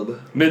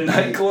Club.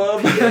 Midnight Club?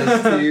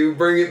 PS2,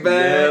 bring it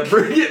back. Yeah,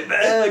 bring it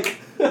back.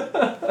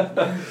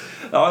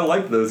 Oh, I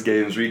liked those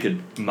games where you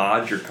could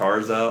mod your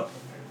cars out.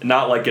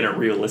 Not like in a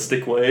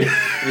realistic way.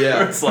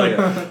 Yeah. It's like,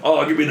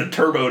 oh, give me the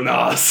turbo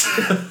NOS.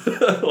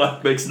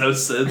 Like, makes no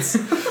sense.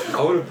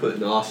 I would have put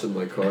NOS in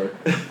my car.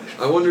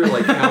 I wonder,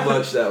 like, how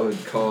much that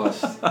would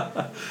cost.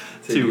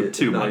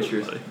 Too much.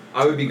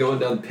 I would be going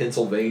down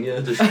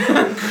Pennsylvania just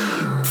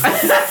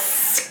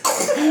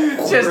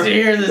Just to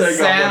hear the Take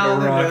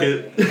sound. off like a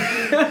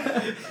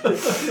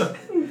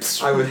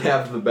rocket. I would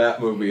have the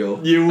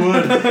Batmobile. You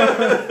would.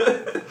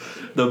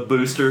 The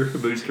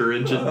booster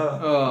engine.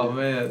 Oh,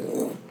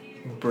 man.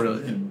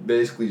 Brilliant.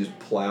 Basically just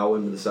plow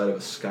into the side of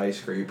a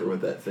skyscraper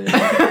with that thing.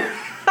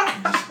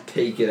 Just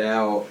take it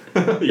out.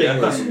 Yeah.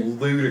 It was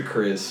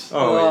ludicrous.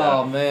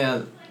 Oh,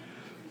 man.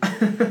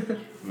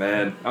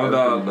 Man,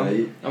 Arkham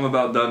Knight. I'm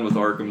about done with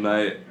Arkham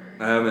Knight.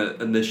 I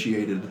haven't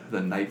initiated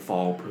the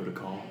Nightfall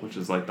protocol, which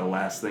is like the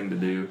last thing to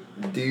do.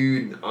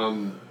 Dude,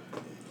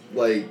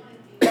 like,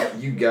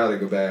 you gotta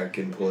go back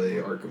and play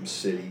Arkham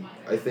City.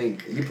 I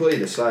think you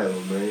played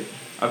Asylum, right?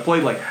 I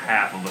played like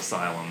half of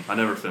Asylum. I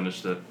never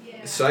finished it.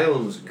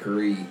 Asylum's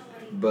great,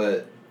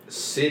 but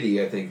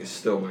City I think is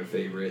still my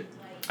favorite.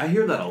 I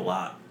hear that a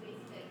lot.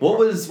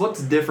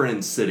 What's different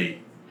in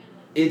City?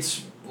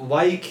 It's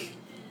like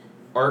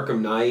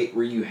Arkham Knight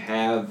where you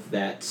have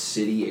that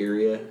city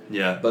area.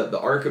 Yeah. But the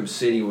Arkham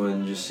City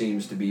one just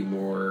seems to be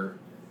more,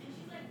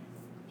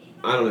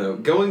 I don't know,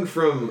 going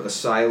from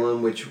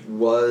Asylum, which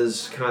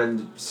was kind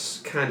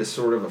of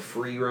sort of a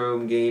free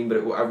roam game,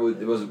 but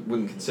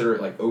wouldn't consider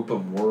it like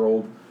open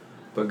world.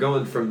 But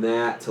going from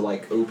that to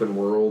like open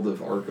world of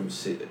Arkham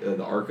City, the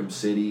Arkham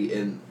City,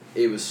 and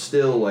it was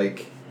still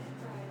like,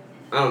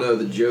 I don't know,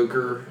 the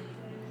Joker.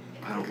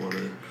 I don't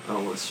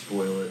want to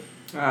spoil it.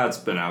 It's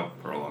been out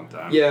for a long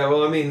time. Yeah,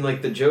 well, I mean,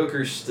 like, the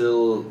Joker's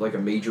still, like, a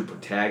major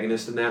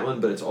protagonist in that one,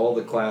 but it's all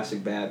the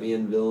classic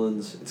Batman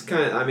villains. It's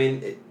kind of, I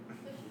mean,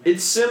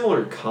 it's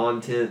similar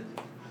content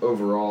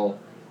overall,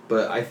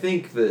 but I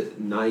think that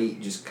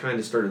Knight just kind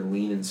of started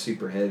leaning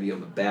super heavy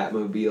on the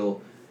Batmobile,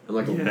 and,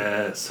 like,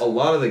 a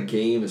lot of the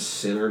game is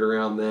centered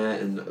around that,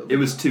 and... It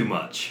was too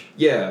much.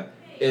 Yeah,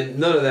 and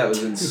none of that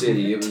was in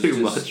City. It was too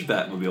much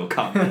Batmobile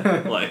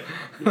combat. Like...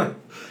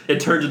 It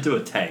turns into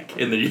a tank,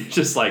 and then you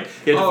just like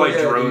you have to fight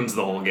drones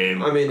the whole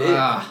game. I mean,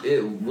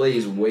 it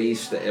lays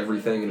waste to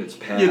everything in its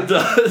path. It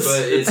does.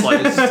 But it's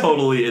like it's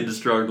totally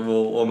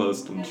indestructible,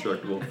 almost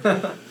indestructible.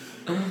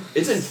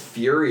 It's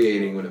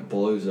infuriating when it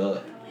blows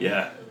up.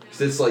 Yeah.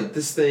 'Cause it's like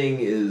this thing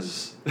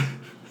is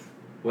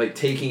like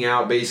taking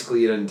out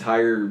basically an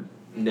entire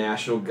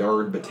National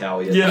Guard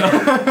battalion.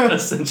 Yeah,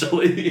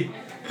 essentially.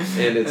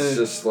 And it's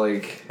just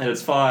like... And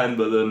it's fine,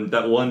 but then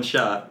that one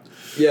shot.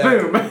 Yeah,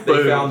 Boom.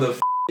 they found the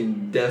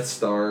f***ing Death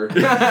Star.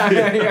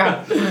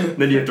 Yeah.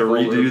 Then you have to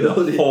redo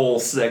the whole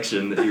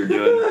section that you're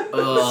doing.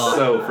 Ugh.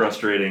 So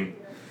frustrating.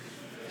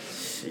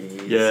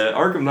 Jeez. Yeah,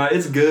 Arkham Knight,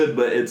 it's good,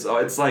 but it's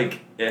like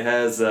it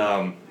has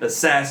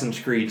Assassin's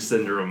Creed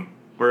syndrome,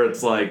 where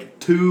it's like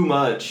too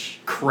much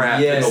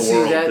crap in the See,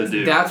 world to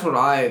do. that's what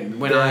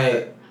when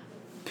I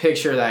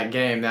picture that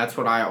game, that's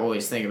what I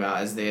always think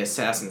about is the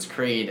Assassin's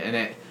Creed,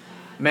 and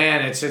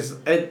it's just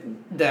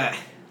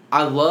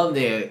I love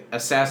the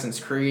Assassin's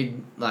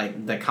Creed,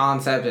 like the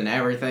concept and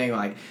everything.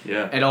 Like,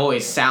 it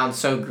always sounds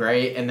so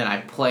great. And then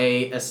I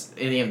play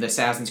any of the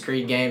Assassin's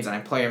Creed games, and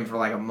I play them for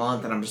like a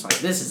month, and I'm just like,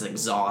 this is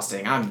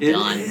exhausting. I'm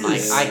done.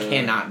 Like, I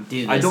cannot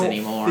do this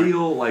anymore. I don't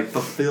feel like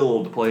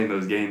fulfilled playing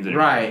those games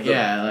anymore. Right?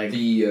 Yeah. Like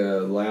the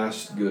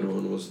last good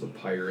one was the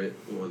pirate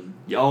one.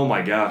 Oh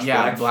my gosh!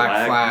 Yeah,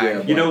 Black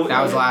Flag. Yeah,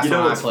 that was the last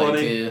one I played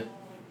funny? too.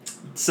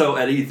 So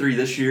at E3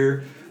 this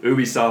year,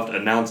 Ubisoft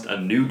announced a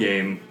new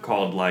game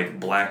called like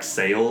Black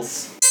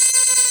Sails.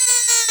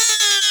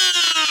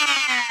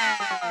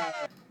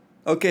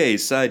 Okay,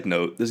 side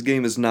note, this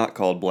game is not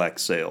called Black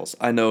Sails.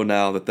 I know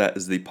now that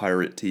is the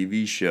pirate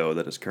TV show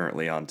that is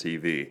currently on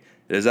TV.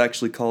 It is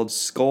actually called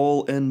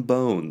Skull and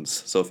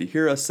Bones. So if you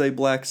hear us say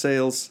Black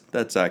Sails,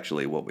 that's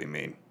actually what we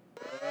mean.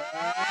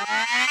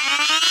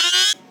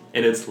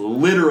 And it's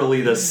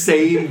literally the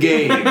same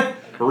game.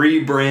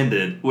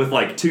 Rebranded with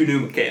like 2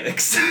 new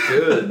mechanics.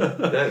 Good.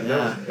 That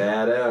was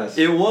badass.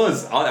 It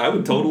was. I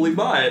would totally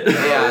buy it.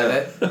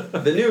 Yeah.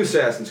 The new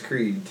Assassin's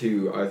Creed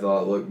 2 I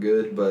thought looked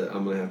good, but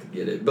I'm gonna have to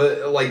get it.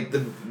 But like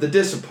the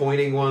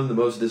disappointing one, the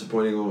most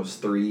disappointing one was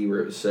 3, where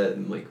it was set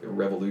in like a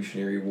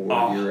Revolutionary War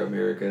era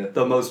America.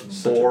 The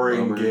most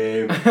boring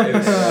game It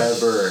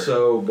was ever.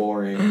 so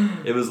boring.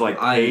 It was like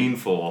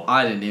painful.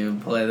 I didn't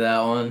even play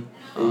that one,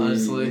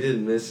 honestly. You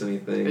didn't miss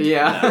anything.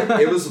 Yeah.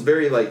 It was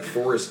very like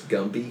Forrest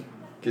Gumpy.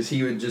 Because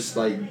he would just,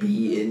 like,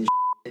 be in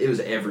It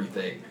was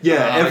everything.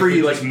 Yeah,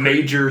 every, like,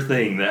 major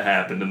thing that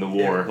happened in the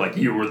war, like,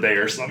 you were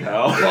there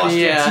somehow. Lost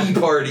a tea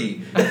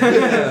party.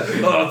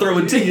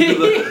 Throwing tea into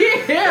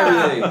the...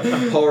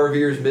 Everything. Paul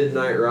Revere's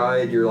Midnight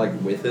Ride, you're, like,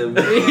 with him.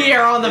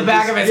 You're on the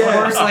back of his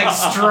horse, like,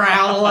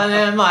 straddling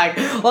him, like,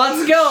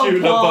 let's go,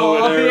 shooting Paul. a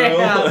bow and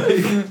arrow.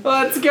 Yeah.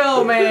 Let's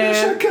go, man.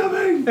 They're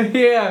coming.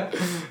 Yeah.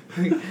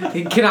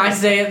 Can I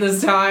say it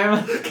this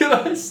time? Can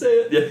I say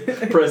it?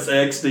 Yeah. Press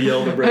X to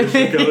yell the British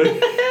are coming.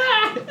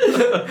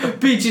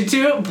 Beat you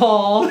to it,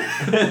 Paul.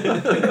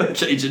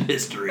 Changing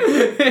history.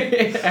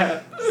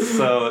 Yeah.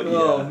 So, yeah.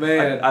 Oh,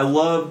 man. I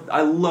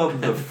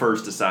love the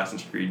first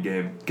Assassin's Creed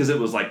game because it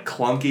was, like,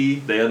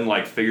 clunky. They hadn't,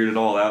 like, figured it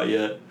all out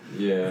yet.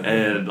 Yeah.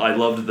 And I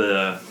loved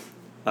the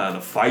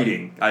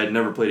fighting. I had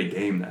never played a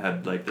game that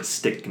had, like, the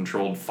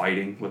stick-controlled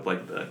fighting with,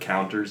 like, the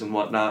counters and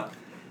whatnot.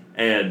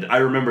 And I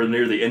remember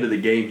near the end of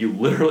the game, you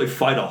literally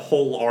fight a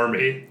whole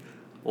army.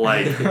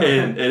 Like,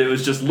 and it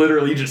was just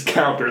literally just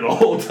counter the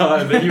whole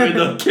time, and you end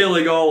up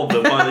killing all of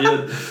them by the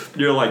end.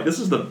 You're like, this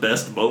is the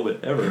best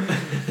moment ever.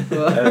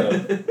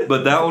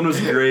 But that one was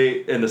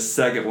great, and the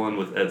second one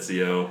with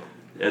Ezio.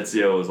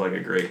 Ezio was like a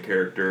great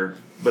character,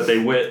 but they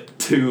went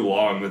too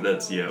long with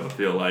Ezio, I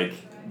feel like.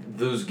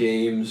 Those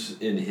games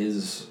in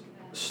his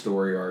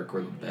story arc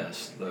were the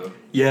best, though.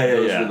 Yeah.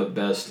 Those were the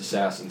best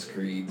Assassin's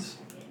Creeds.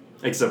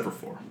 Except for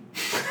 4.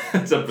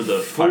 Except for the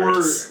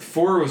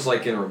 4 was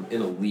like in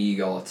a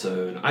league all its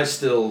own.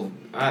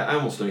 I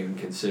almost don't even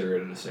consider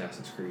it an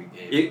Assassin's Creed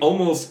game. It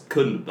almost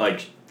couldn't,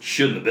 like,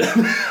 shouldn't have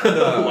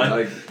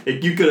been.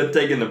 If you could have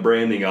taken the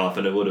branding off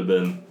and it would have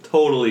been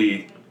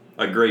totally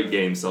a great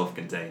game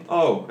self-contained.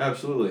 Oh,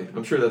 absolutely.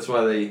 I'm sure that's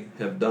why they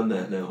have done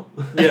that now.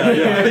 Yeah,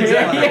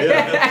 exactly.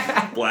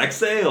 Yeah. Black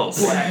Sails.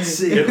 Black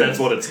Sails. If that's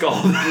what it's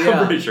called.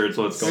 Yeah. I'm pretty sure it's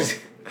what it's called.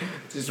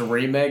 Just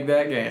remake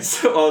that game.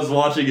 So I was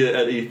watching it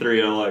at E3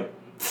 and I'm like,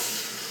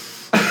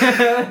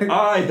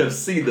 I have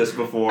seen this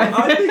before.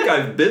 I think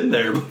I've been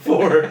there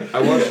before.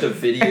 I watched a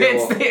video.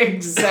 It's the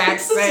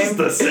exact same. This is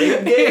the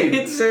same game.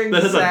 It's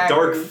that has a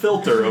dark exactly.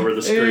 filter over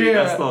the screen. Yeah.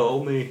 That's the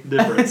only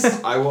difference.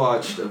 I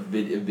watched a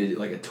video,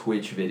 like a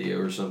Twitch video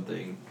or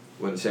something,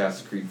 when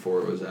Assassin's Creed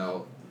 4 was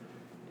out,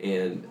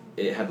 and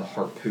it had the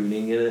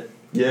harpooning in it.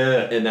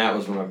 Yeah. And that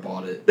was when I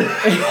bought it.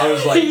 I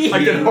was like,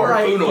 I can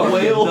harpoon a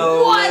whale.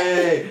 No What?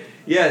 way.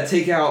 Yeah,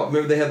 take out.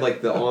 Remember they had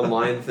like the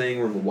online thing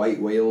where the white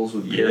whales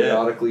would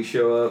periodically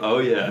show up. Oh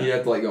yeah. You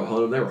had to like go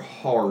hunt them. They were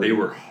hard. They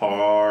were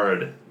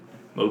hard.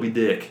 Moby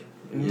Dick.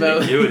 No.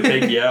 It would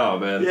take you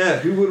out, man. Yeah,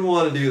 who wouldn't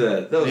want to do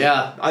that? That was,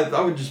 Yeah.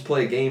 I would just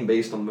play a game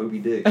based on Moby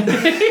Dick.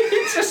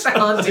 Just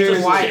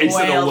hunting white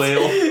chasing a whales.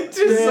 whale.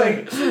 Just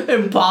like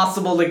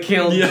impossible to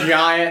kill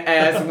giant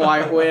ass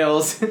white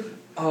whales.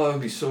 Oh,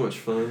 it'd be so much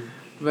fun.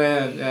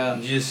 Man, yeah.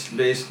 You just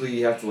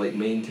basically have to like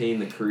maintain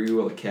the crew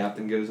while the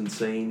captain goes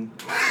insane.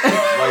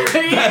 That's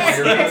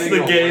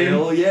the game.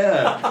 Whale.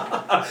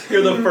 Yeah.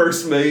 You're the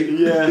first mate.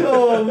 Yeah.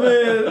 Oh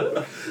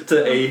man.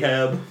 To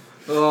Ahab.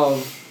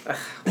 Oh,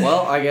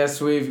 Well, I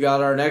guess we've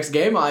got our next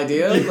game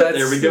idea.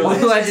 There we go.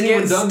 Let's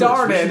get We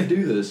started. should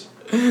do this.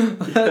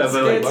 Let's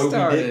like, get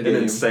started. An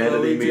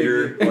insanity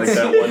meter, like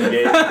that one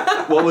game.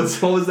 What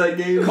was that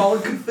game? Call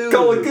of Cthulhu.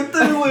 Call of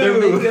Cthulhu. They're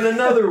making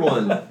another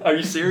one. Are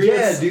you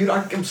serious? Yeah, dude,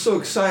 I'm so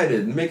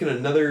excited. Making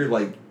another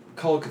like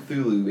Call of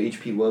Cthulhu,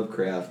 H.P.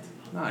 Lovecraft.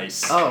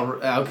 Nice. Oh,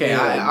 okay.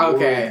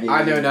 Yeah,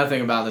 I know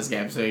nothing about this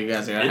game, so you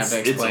guys are gonna have to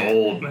explain. It's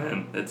old,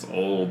 man. It's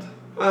old.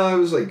 It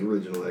was like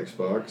original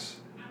Xbox.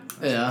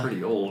 Yeah,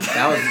 Pretty old.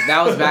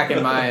 that was back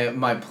in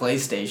my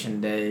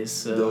PlayStation days.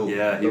 So.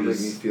 Don't make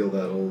me feel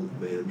that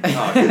old, man.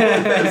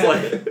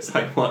 It's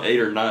like what, 8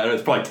 or 9.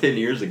 It's probably 10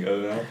 years ago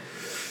now.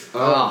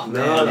 Oh,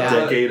 man, A yeah.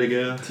 decade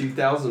ago.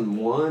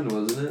 2001,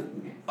 wasn't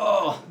it?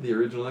 Oh The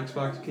original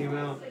Xbox came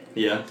out.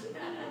 Yeah.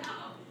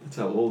 That's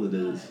how old it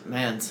is.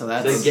 man, so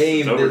that's The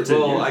game, over 10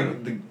 years ago.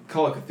 the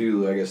Call of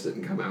Cthulhu, I guess,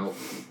 didn't come out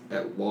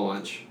at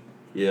launch.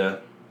 Yeah.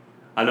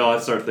 I know I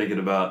started thinking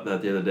about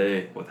that the other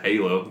day with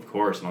Halo, of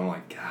course, and I'm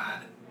like,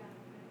 God,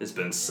 it's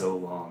been so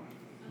long.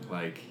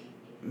 Like,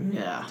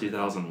 yeah.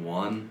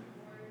 2001,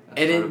 I It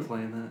started didn't-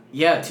 playing that.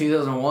 Yeah,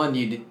 2001.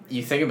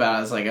 You think about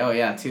it, it's like, oh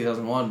yeah,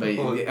 2001. But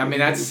I mean,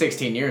 that's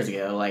 16 years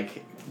ago.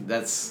 Like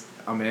it's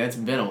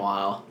been a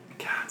while.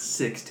 God,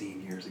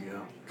 16 years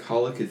ago.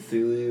 Call of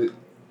Cthulhu,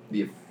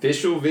 the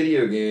official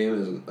video game,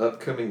 is an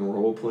upcoming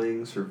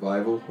role-playing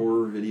survival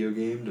horror video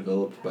game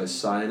developed by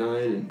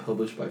Cyanide and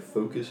published by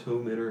Focus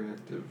Home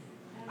Interactive.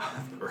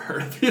 I've never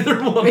heard of either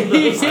one of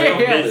those.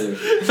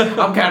 Yes.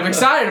 I'm kind of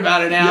excited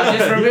about it now,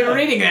 just from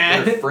reading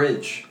They're that.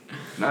 French.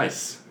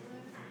 Nice.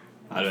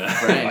 I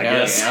Right,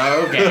 guess.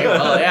 Okay.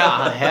 Well,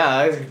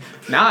 yeah.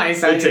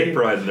 Nice. They take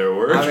pride in their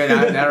work. I mean,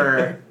 I've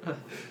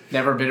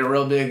never been a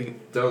real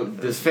big. Don't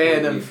Fan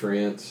disappoint of- me,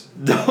 France.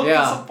 Don't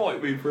Yeah.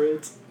 disappoint me,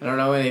 Fritz. I don't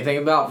know anything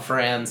about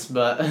France,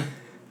 but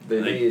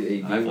They made a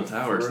Game Eiffel of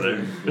Tower's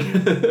there.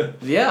 Thrones.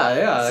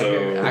 yeah.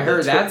 So, I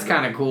heard that's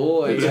kind of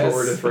cool. I The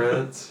Tour de guess.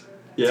 France.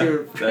 Yeah,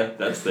 Tour-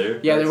 that's there.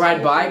 Yeah, they That's ride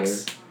also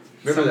bikes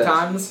Remember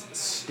sometimes. that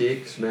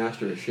Styx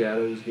Master of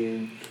Shadows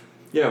game?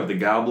 Yeah, with the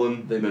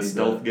Goblin, They the made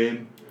stealth that.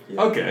 game.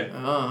 Yeah. Okay.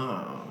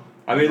 Oh.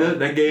 I mean,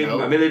 that game,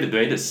 Nope. I mean, they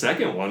made a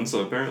second one, so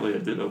apparently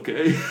it did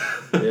okay.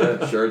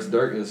 Yeah, Shards of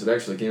Darkness. It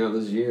actually came out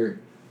this year.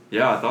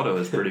 Yeah, I thought it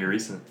was pretty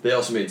recent. They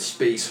also made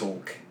Space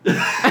Hulk.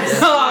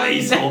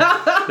 Space Hulk.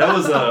 That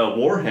was a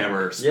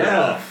Warhammer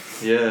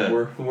spin-off. Yeah.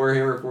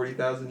 Warhammer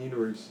 40,000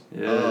 Universe.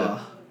 Yeah.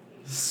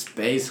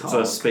 Space It's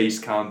Hulk. a space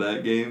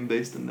combat game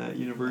based in that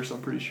universe,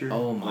 I'm pretty sure.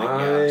 Oh my I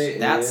gosh,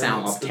 that am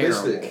sounds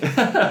optimistic.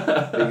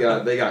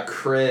 terrible. They got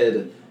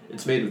cred.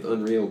 It's made with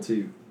Unreal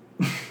too.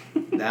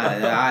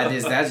 that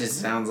just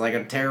sounds like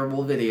a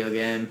terrible video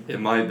game. It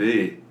might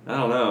be. I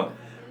don't know.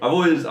 I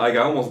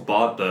almost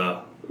bought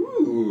the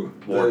Ooh.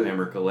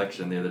 Warhammer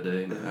collection the other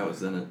day, and that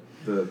was in it.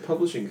 The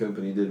publishing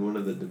company did one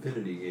of the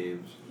Divinity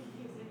games.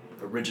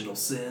 Original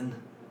Sin.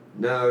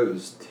 No, it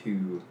was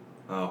 2.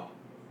 Oh,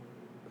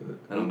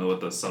 I don't know what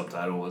the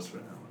subtitle was for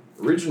that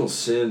one. Original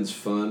Sin's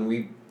fun.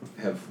 We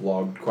have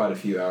logged quite a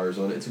few hours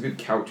on it. It's a good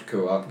couch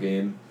co-op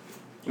game.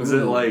 Is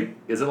it like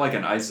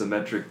an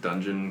isometric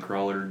dungeon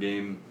crawler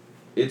game?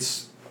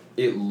 It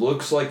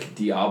looks like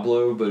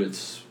Diablo, but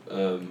it's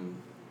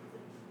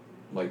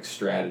like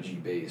strategy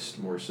based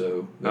more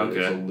so than Okay.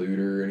 it's a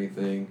looter or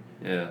anything.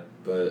 Yeah.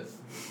 But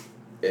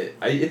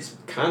it's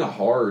kind of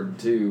hard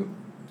too.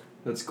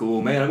 That's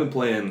cool. Man, I've been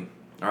playing,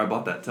 or I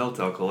bought that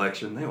Telltale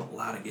collection. They have a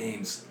lot of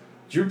games.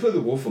 Did you ever play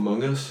The Wolf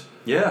Among Us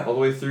Yeah. all the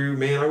way through?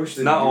 Man, I wish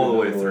they Not did all the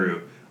way another one.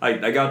 through.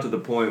 I got to the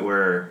point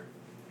where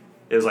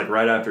it was like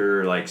right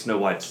after like Snow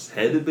White's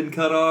head had been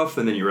cut off,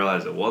 and then you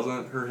realize it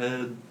wasn't her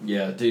head.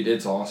 Yeah, dude,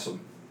 it's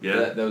awesome.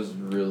 Yeah. That was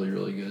really,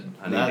 really good.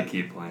 I need to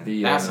keep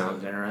playing. That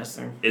sounds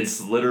interesting. It's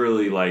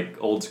literally like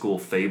old school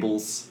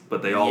fables,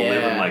 but they all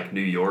live in Yeah. like New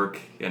York,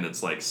 and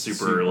it's like super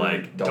Super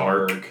like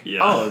dark. dark. Yeah.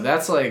 Oh,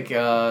 that's like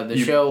the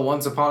show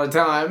Once Upon a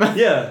Time.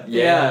 Yeah.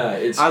 Yeah,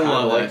 it's I kinda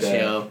love like that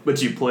show. But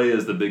you play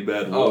as the big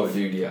bad Oh, wolf.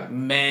 dude, yeah.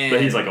 Man.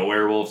 But he's like a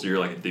werewolf, so you're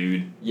like a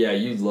dude. Yeah,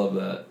 you'd love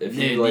that. If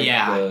Dude, you like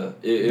yeah.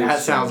 it that was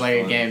so sounds much like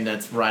fun. a game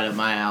that's right up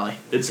my alley.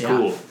 It's Yeah.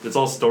 cool. It's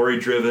all story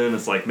driven.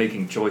 It's like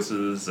making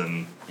choices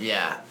and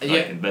Yeah.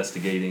 like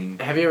investigating.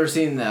 Have you ever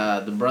seen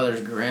the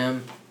Brothers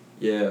Grimm?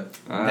 Yeah.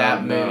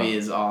 That No. movie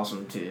is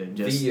awesome too.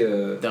 Just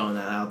The throwing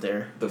that out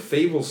there.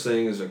 Fables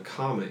thing is a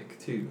comic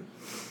too.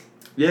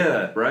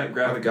 Yeah, right?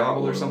 Graphic I've got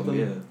novel one or of them, something?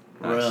 Yeah.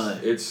 Nice.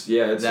 Really? It's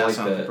That like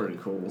sounds that. pretty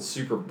cool. It's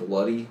super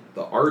bloody.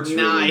 The art's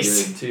Nice.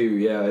 really good too.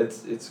 Yeah,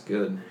 it's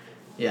good.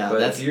 Yeah, but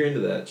that's if you're into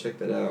that, check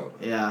that out.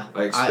 yeah.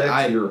 I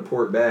expect you to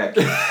report back.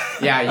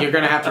 Yeah, you're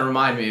gonna have to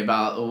remind me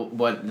about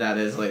what that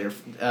is later.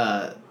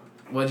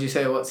 What did you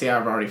say? See,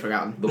 I've already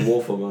forgotten. The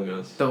Wolf Among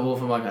Us. The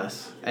Wolf Among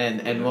Us.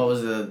 And what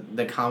was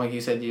the comic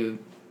you said you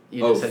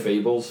Oh, just said?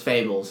 Fables.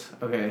 Fables.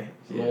 Okay.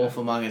 The Yeah. Wolf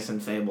Among Us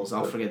and Fables.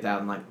 I'll forget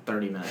that in like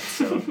 30 minutes.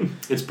 So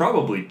It's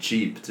probably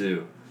cheap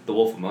too. The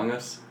Wolf Among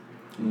Us.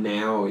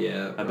 Now,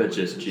 yeah. I bet probably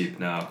you it's is. cheap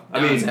now. No,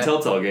 I mean, it's-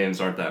 Telltale games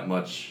aren't that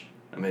much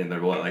I mean,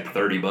 they're what, like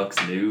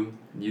 $30 new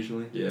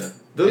usually? Yeah.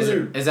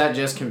 Is that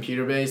just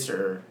computer based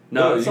or?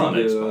 No, it's on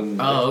Xbox. Xbox.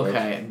 Oh,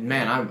 okay.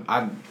 Man,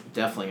 I'm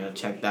definitely gonna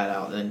check that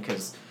out then,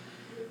 because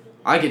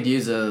I could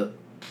use a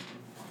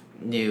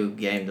new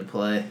game to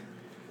play.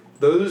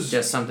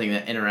 Just something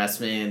that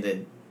interests me, and that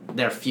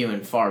they're few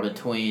and far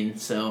between.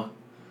 So.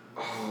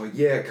 Oh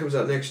yeah, it comes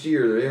out next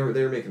year.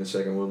 They're making a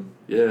second one.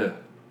 Yeah.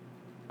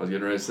 I was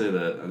getting ready to say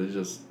that. They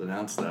just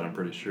announced that, I'm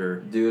pretty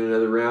sure. Doing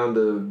another round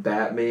of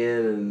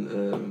Batman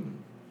and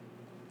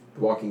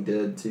Walking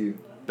Dead too.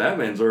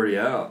 Batman's already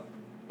out.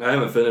 I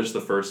haven't finished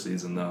the first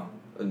season, though.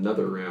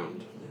 Another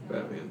round of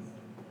Batman.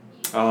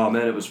 Oh,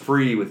 man, it was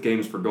free with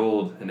Games for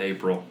Gold in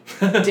April.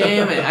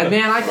 Damn it.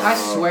 I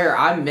swear,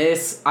 I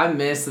miss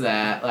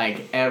that,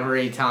 like,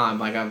 every time.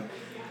 Like,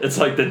 It's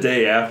like the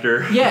day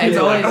after. Yeah, it's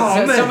always...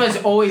 like, someone's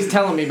always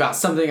telling me about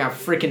something I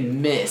freaking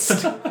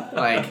missed.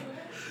 Like...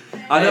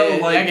 I know,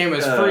 like... That game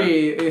was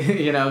free,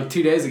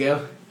 2 days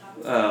ago.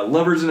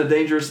 Lovers in a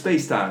Dangerous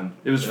Space Time.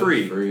 It was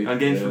free on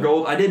Games for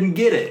Gold. I didn't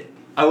get it.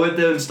 I went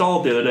to install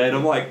it the other day, and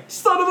I'm like,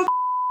 son of a...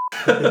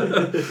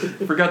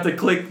 Forgot to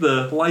click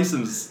the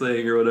license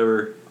thing or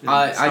whatever.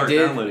 I did.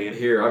 Downloading it.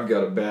 Here, I've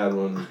got a bad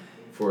one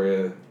for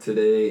you.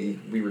 Today,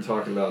 we were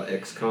talking about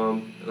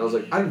XCOM, and I was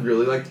like, I'd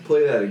really like to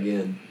play that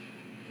again.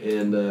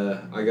 And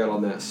I got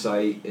on that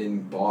site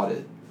and bought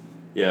it.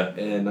 Yeah.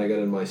 And I got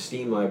in my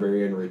Steam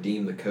library and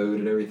redeemed the code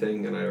and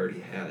everything, and I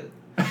already had it.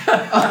 So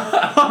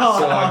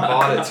I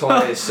bought it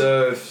twice.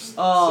 So if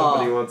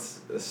somebody wants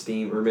a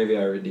Steam, or maybe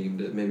I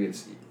redeemed it, maybe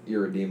it's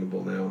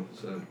irredeemable now.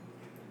 So.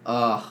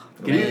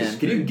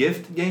 Can you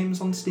gift games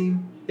on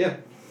Steam? Yeah.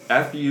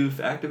 After you've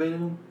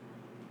activated them?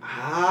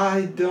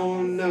 I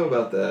don't know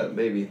about that.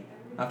 Maybe.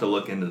 I have to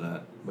look into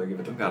that.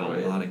 I've got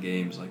a lot of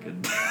games I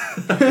could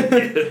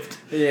gift.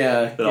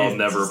 Yeah. That I'll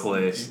never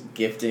play.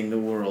 Gifting the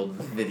world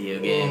with video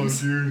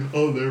games. Oh, dude,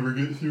 I'll never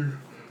get through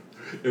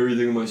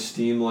everything in my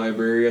Steam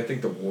library. I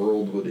think the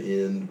world would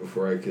end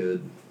before I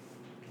could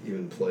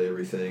even play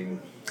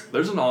everything.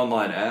 There's an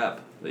online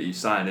app that you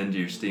sign into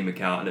your Steam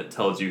account, and it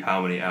tells you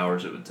how many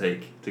hours it would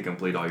take to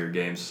complete all your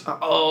games.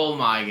 Oh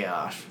my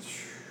gosh.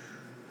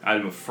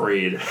 I'm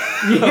afraid.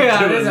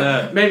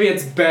 Yeah, maybe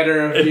it's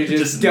better if you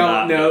just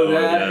don't know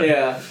that.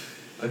 Yeah.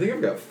 I think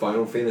I've got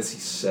Final Fantasy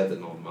VII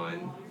on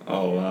mine.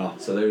 Oh, wow.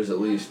 So there's at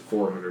least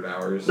 400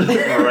 hours.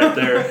 Right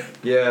there.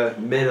 Yeah,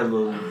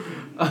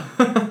 minimum.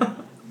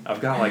 I've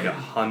got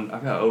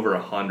I've got over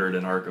 100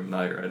 in Arkham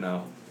Knight right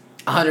now.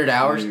 100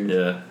 hours?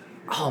 Yeah.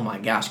 Oh my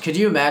gosh. Could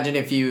you imagine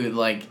if you,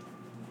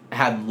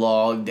 had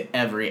logged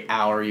every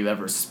hour you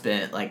ever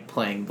spent,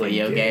 playing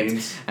video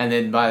games, and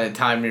then by the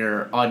time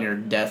you're on your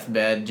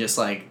deathbed, just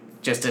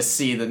to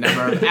see the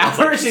number of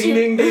hours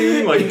ding,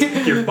 ding,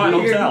 ding, your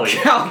final tally.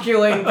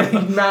 Calculate the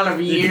amount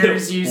of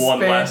years you spent. One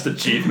last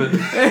achievement.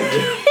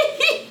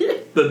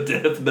 The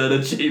deathbed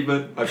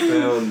achievement. I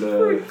found...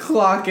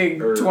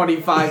 clocking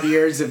 25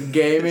 years of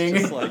gaming.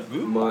 It's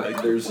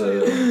just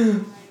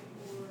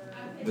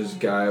there's a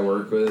guy I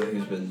work with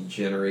who's been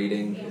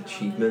generating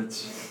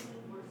achievements.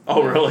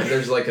 Oh, really?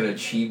 There's an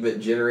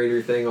achievement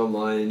generator thing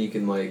online, and you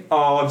can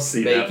I've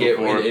seen make that it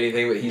before. with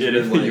anything, but he's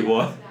been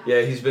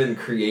he's been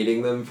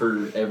creating them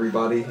for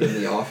everybody in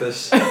the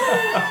office.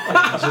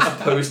 Just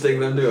posting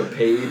them to a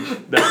page.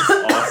 That's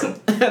awesome.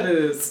 That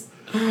is.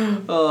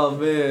 Oh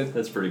man.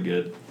 That's pretty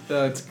good.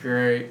 That's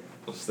great.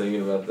 I was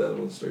thinking about that. I'm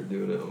gonna start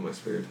doing it on my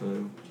spare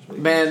time.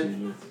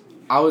 Man,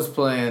 I was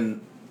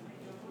playing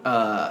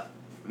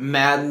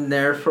Madden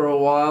there for a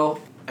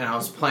while, and I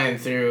was playing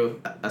through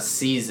a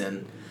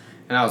season.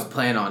 And I was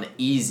playing on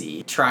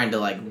easy, trying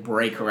to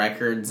break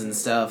records and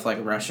stuff,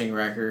 rushing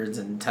records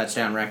and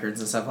touchdown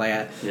records and stuff like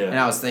that. Yeah. And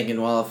I was thinking,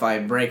 well, if I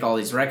break all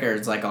these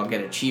records, I'll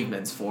get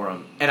achievements for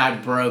them. And I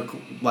broke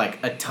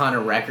a ton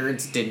of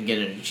records, didn't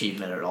get an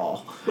achievement at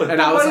all.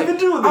 And I was I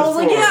broke all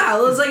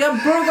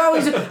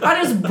these.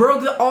 I just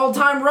broke the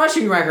all-time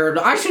rushing record.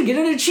 I should get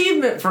an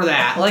achievement for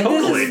that.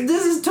 Totally.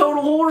 This is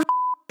total horse.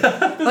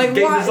 Game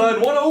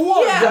design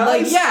 101.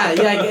 Yeah,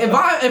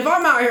 guys. if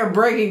I'm out here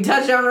breaking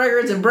touchdown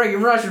records and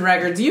breaking rushing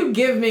records, you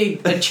give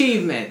me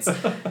achievements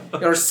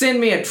or send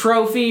me a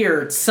trophy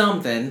or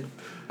something.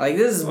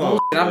 This is bullshit.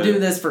 I'm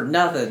doing this for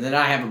nothing, and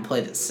I haven't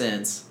played it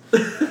since.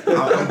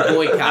 I'm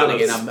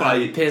boycotting it.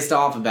 I'm pissed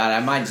off about it.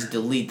 I might just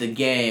delete the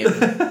game.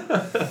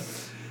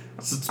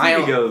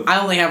 I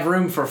only have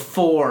room for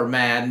 4,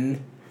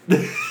 Madden.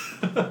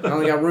 I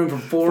only got room for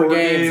 4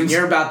 games, and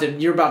you're about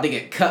to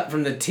get cut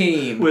from the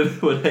team. With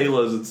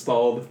Halo's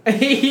installed.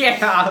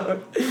 Yeah.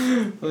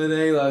 With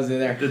Halo's in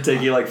there. It'd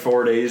take you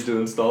 4 days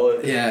to install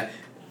it. Yeah.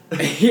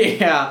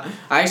 Yeah.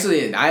 I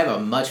have a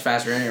much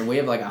faster internet. We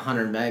have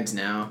 100 megs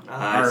now.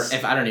 Nice. Or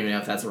if I don't even know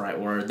if that's the right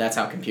word. That's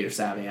how computer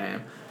savvy I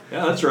am.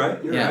 Yeah, that's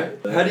right. You're right.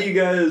 I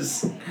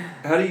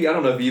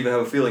don't know if you even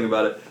have a feeling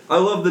about it. I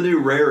love the new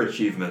rare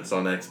achievements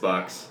on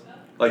Xbox.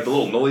 The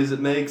little noise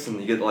it makes,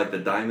 and you get the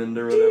diamond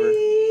or whatever.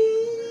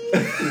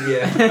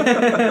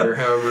 Yeah. Or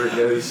however it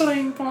goes. I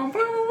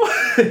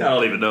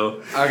don't even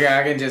know. Okay,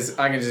 I can just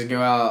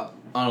go out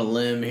on a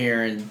limb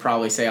here and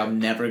probably say I'm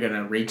never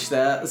gonna reach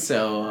that.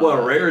 So What,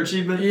 a rare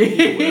achievement? Yeah.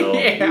 You will.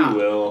 You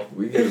will.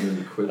 We get them in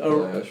the quick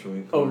flash when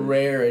we play. A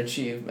rare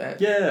achievement.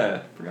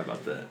 Yeah, forgot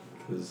about that.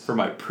 For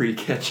my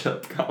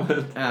pre-catch-up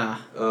comment.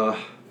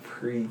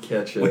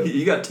 Pre-catch-up.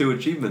 You got 2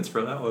 achievements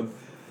for that one.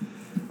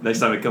 Next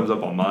time it comes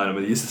up on mine, I'm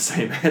going to use the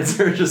same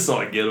answer just so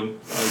I get them.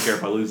 I don't care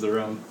if I lose the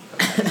round.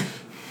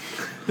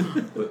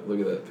 Look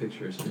at that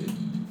picture, Steve.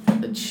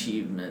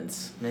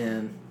 Achievements.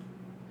 Man,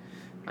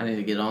 I need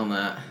to get on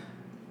that.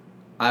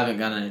 I haven't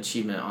got an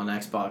achievement on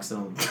Xbox in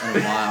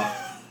a while.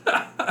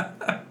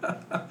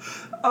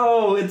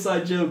 Oh,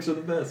 inside jokes are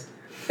the best.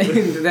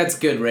 That's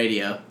good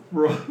radio.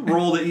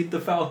 Roll to eat the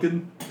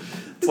falcon.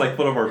 It's like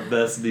one of our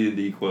best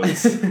D&D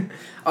quotes.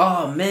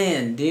 Oh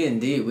man,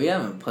 D&D. We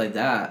haven't played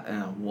that in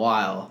a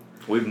while.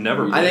 We've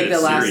never played I think it the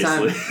last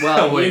seriously. time,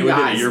 well, Wait,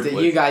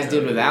 you guys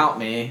did without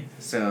me,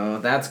 so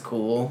that's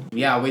cool.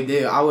 Yeah, we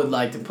do. I would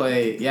like to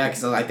play. Yeah,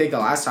 because I think the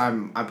last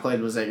time I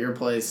played was at your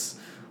place,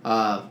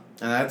 and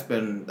that's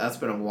been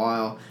a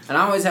while. And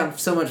I always have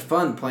so much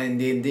fun playing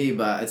D&D,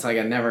 but it's like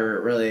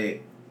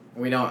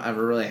we don't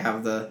ever really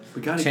have the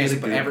We gotta chance get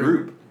a to good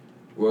group.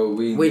 Well,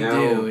 we now,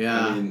 do,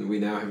 yeah. I mean, we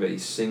now have a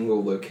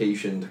single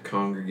location to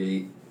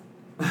congregate.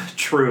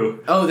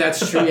 True. Oh,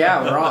 that's true.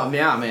 Yeah, we're all.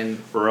 Yeah, I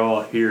mean. We're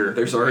all here.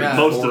 There's already Yeah.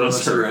 Most 4 of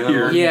us are around.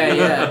 here.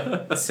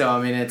 Yeah. So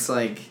I mean, it's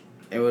like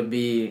it would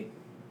be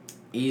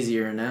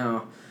easier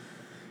now.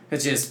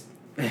 It's just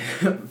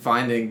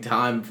finding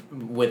time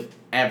with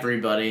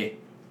everybody.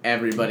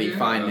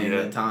 Finding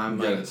the time.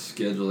 You Like, gotta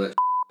schedule that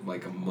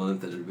like a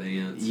month in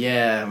advance.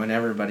 yeah,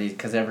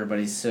 because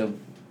everybody's so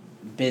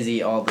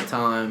busy all the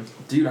time.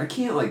 Dude, I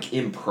can't like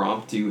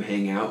impromptu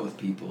hang out with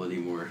people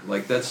anymore.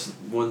 Like that's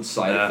one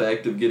side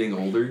effect of getting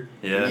older.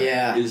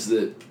 Yeah. Is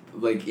that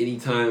like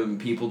anytime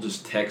people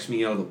just text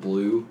me out of the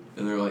blue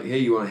and they're like, "Hey,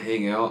 you want to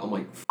hang out?" I'm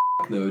like, "F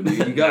no,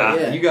 dude. You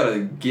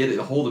gotta get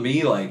a hold of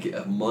me like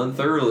a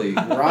month early.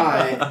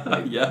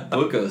 Right. Yeah.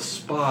 Book a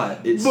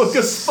spot. Book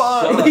a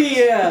spot. Sucks.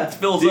 Yeah. It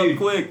fills Dude, up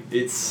quick.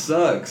 It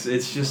sucks.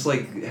 It's just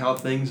like how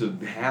things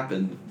have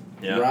happened.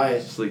 Yeah. Right.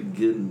 It's just like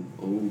getting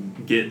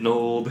old. Getting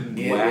old.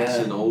 Yeah.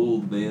 Waxing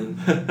old, man.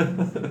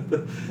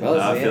 Well,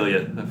 I see, feel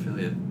you. I feel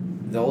you.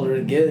 The older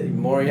you get, the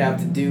more you have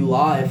to do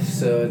life.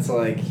 So it's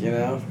like,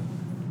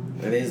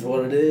 it is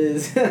what it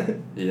is.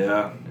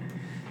 Yeah.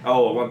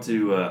 Oh, I want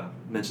to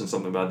mention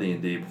something about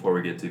D&D before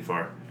we get too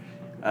far.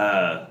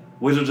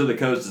 Wizards of the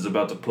Coast is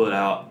about to put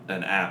out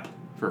an app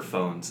for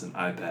phones and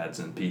iPads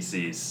and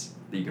PCs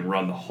that you can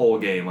run the whole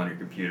game on your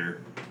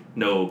computer.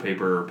 No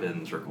paper or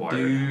pens required.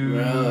 Dude.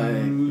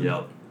 Right.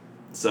 Yep.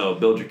 So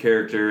build your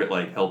character.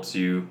 It helps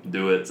you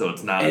do it. So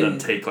it doesn't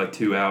take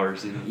 2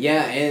 hours.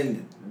 Yeah,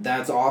 and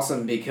that's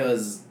awesome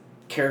because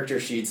character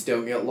sheets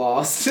don't get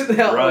lost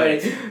that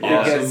Right. way.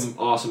 Yeah.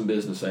 Awesome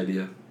business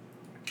idea.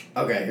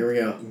 Okay, here we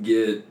go.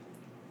 Get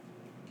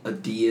a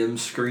DM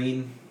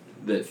screen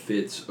that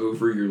fits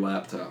over your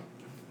laptop.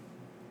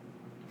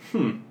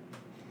 Would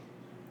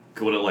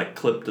it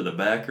clip to the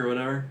back or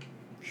whatever?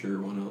 Sure,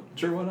 why not?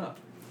 Sure, why not?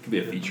 Could be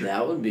a feature.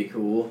 That would be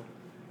cool.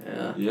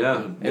 Yeah. Yeah,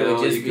 It would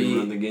now just you can be-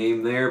 run the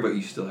game there, but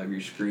you still have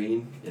your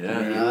screen.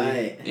 Yeah.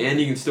 Right. And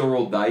you can still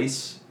roll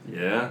dice,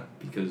 Yeah.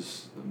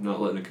 because I'm not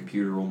letting a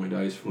computer roll my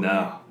dice for me.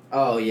 No.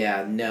 Oh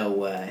yeah, no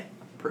way.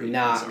 Pretty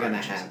Not bizarre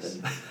gonna choices.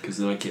 happen. Because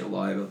then I can't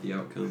lie about the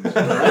outcomes.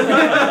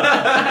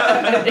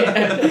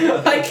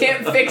 I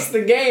can't fix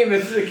the game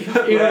if the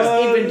computer's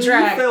keeping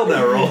track. You failed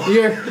that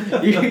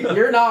roll.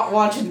 You're not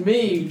watching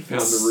me,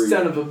 Found the root.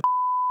 son of a.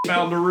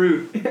 Found the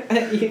root.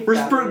 You We're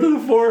found sprinting to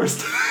the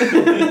forest.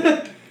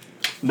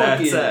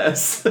 That's Fucking-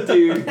 ass.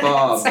 Dude,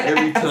 Bob,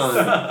 every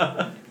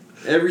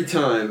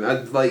time,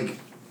 I'd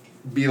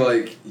be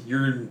like,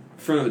 you're in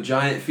front of a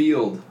giant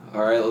field.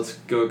 All right, let's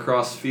go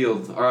across the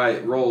field. All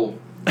right, roll.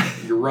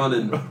 You're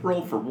running.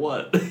 Roll for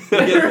what?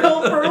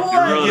 Roll for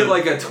what?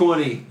 You get a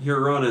 20.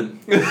 You're running.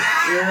 You're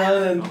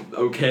running.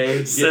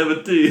 Okay.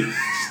 17.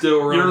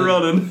 Still running. You're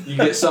running. You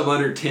get something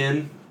under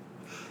 10.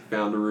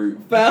 Found a root.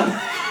 Found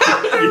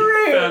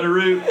Found a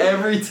root.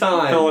 Every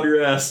time. Fell on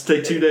your ass.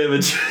 Take 2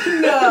 damage.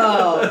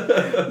 No,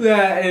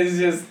 that is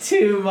just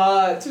too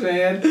much,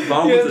 man.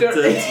 Mom You was have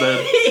to- intense,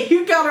 man.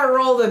 You gotta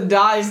roll the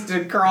dice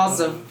to cross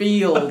a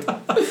field.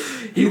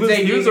 He was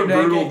a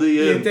brutal DM.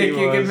 You think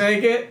he you can was.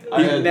 make it?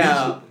 I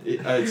No.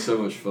 had so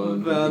much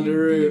fun. Found a with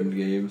root. DM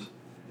games.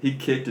 He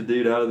kicked a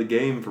dude out of the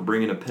game for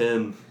bringing a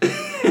pen.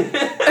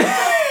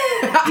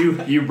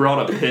 You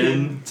brought a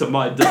pen to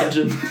my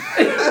dungeon. To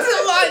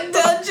my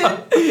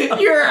dungeon.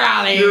 You're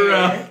out of here. You're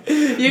out.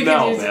 You No,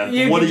 can just, man.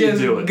 You What can are you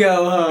just doing?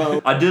 go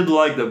home. I did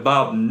like that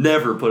Bob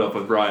never put up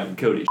with Ryan and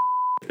Cody.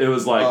 It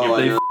was like, Oh, if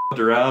I they know. f***ed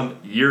around,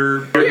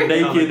 you're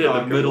naked in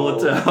the middle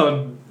of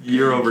town.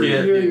 You're over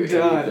Can't here. You're do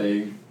done.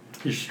 anything.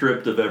 You're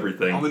stripped of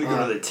everything. I'm gonna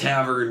go to the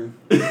tavern.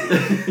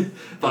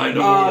 Find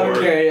a war.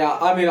 Okay, yeah.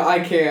 I mean, I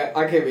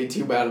can't be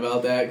too bad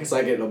about that because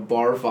I get in a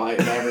bar fight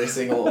in every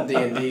single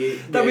D&D.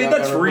 I mean,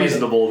 that's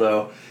reasonable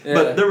though. Yeah.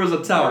 But there was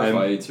a Tower time.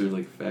 fights are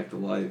like a fact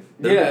of life.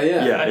 Yeah.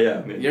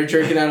 Yeah. I mean, You're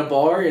drinking at a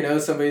bar,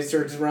 somebody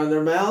starts running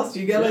their mouth.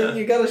 You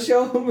gotta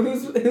show them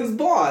who's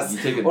boss. You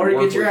take a or you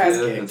dwarf get your with ass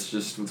you, kicked. That's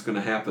just what's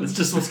gonna happen. it's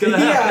just what's gonna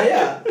happen.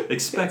 Yeah.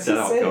 Expect It's that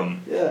insane.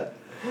 outcome. Yeah.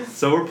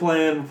 So we're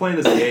playing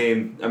this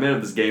game. I made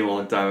up this game a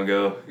long time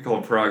ago. We call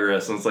it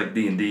Progress, and it's like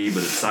D&D, but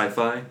it's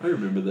sci-fi. I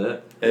remember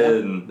that.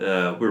 And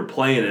we were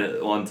playing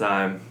it one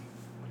time.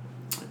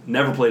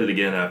 Never played it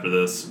again after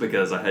this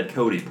because I had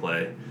Cody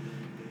play.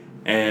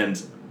 And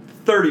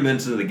 30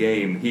 minutes into the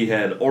game, he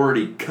had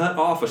already cut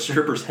off a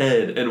stripper's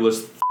head and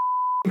was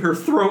her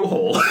throat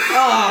hole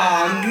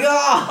Oh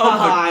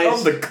gosh.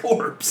 of the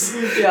corpse.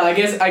 Yeah, I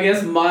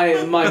guess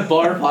my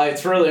bar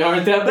fights really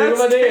aren't that big of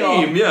a That's deal.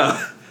 tame,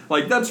 yeah.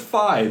 Like, that's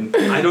fine.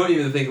 I don't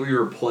even think we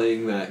were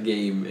playing that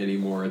game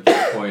anymore at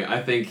that point. I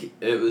think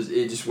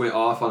it just went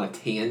off on a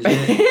tangent.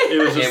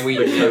 It was just and we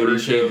the never Cody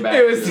show. came back.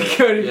 It was to the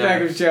Cody yeah,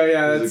 Beckham show.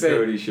 Yeah, it that's was a it.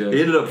 Cody show. He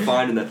ended up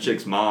finding that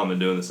chick's mom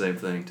and doing the same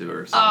thing to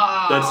her. So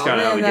Oh, that's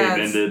kind of how the man, game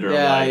that's- ended. Or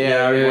yeah, like,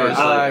 yeah. we were just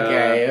like,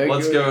 Okay.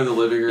 let's go in the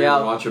living room Yeah.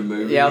 and watch a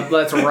movie. Yeah,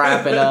 let's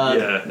wrap it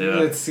up. Yeah.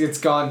 It's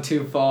gone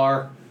too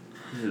far.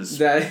 It's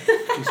That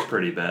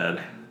pretty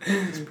bad.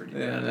 It's pretty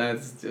yeah, bad.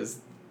 that's just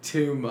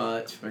too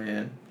much,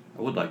 man.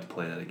 I would like to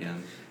play that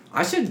again.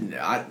 I should.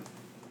 I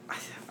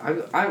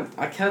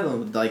kind of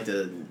would like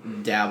to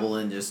dabble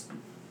in just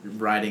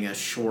writing a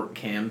short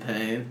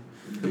campaign.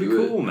 It'd be cool,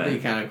 It'd be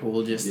man. kind of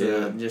cool just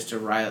Yeah.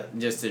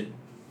 to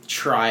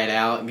try it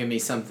out and give me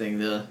something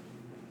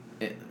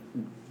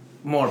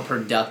more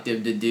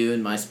productive to do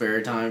in my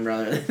spare time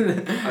rather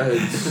than I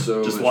had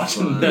so Just much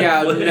watching fun. that.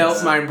 yeah, Netflix.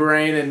 melt my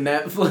brain in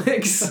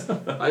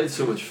Netflix. I had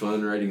so much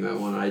fun writing that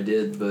one. I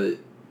did, but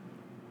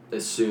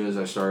as soon as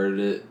I started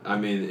it, I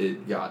mean,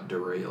 it got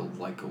derailed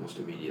like almost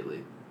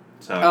immediately.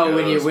 That's how it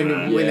when goes,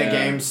 man. the Yeah.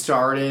 game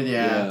started,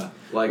 yeah.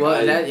 Like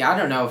Well, I I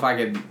don't know if I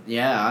could.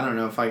 Yeah, I don't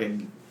know if I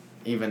could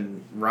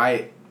even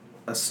write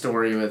a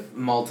story with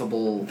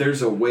multiple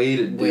there's a way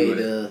to do it.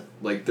 to.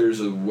 Like there's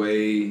a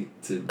way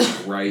to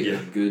write Yeah.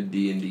 a good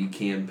D&D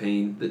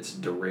campaign that's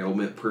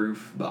derailment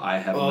proof, but I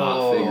have Oh.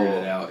 not figured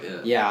it out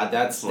yet. Yeah,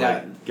 that's It's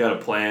that. like, got a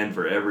plan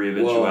for every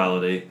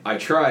eventuality. I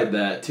tried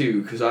that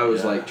too because I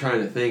was Yeah. like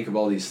trying to think of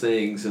all these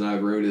things and I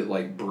wrote it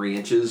like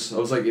branches. I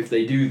was like, if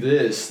they do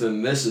this,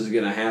 then this is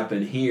gonna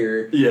happen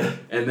here. Yeah.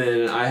 And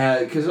then I had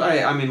because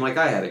I mean like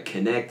I had it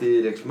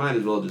connected. I might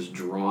as well just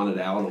drawn it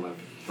out on a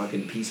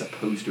fucking piece of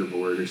poster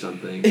board or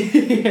something.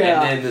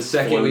 yeah. And then the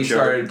second Flow we chart.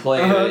 started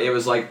playing Uh-huh. it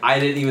was like I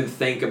didn't even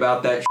think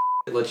about that.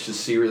 Let's just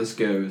see where this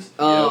goes.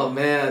 Oh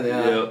man,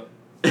 yeah. Yep.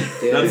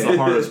 Dude. That's the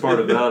hardest part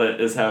about it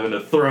is having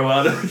to throw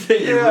out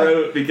everything you Yeah.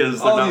 wrote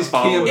because they're All not these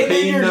following. And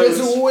then you're Notes,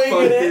 just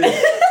winging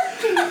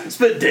it.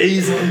 Spent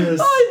days on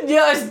this. Oh,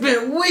 yeah, I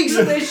spent weeks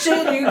on this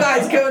shit. And you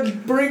guys go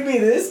bring me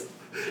this.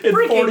 In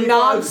freaking 45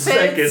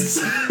 nonsense. seconds.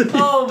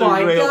 Oh my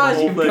Derailed the gosh,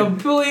 whole you thing.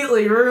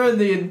 completely ruined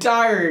the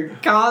entire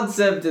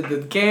concept of the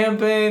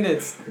campaign.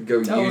 It's Go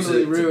use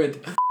totally it ruined.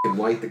 to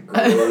white the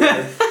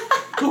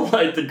grill.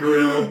 Light the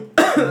grill.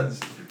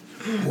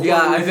 Yeah,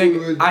 I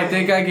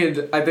think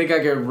I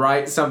could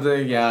write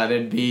something. Yeah,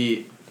 it'd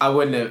be. I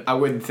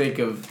wouldn't think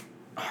of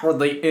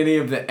hardly any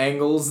of the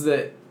angles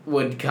that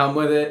would come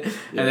with it, Yeah.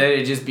 and then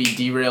it'd just be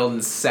derailed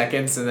in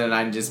seconds, and then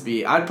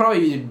I'd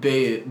probably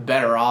be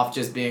better off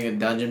just being a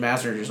dungeon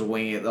master and just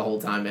winging it the whole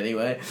time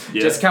anyway.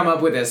 Yeah. Just come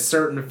up with a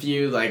certain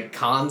few like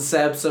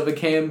concepts of a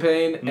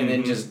campaign, and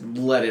then Mhm. just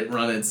let it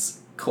run its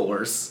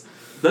course.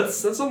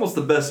 That's almost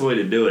the best way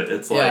to do it.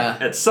 It's like Yeah.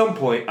 at some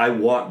point I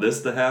want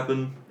this to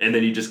happen, and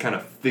then you just kind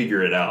of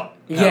figure it out.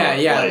 Yeah,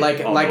 How, like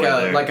on the way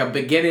there. a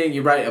beginning.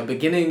 You write a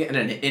beginning and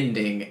an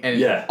ending, and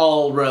Yeah.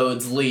 all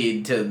roads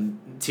lead to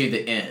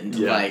the end.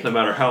 Yeah, Like no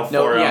matter how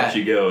far out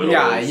you go. It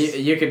yeah, always-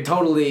 you can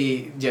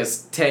totally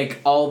just take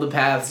all the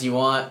paths you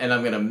want, and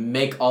I'm gonna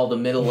make all the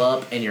middle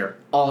up, and you're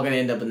all gonna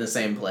end up in the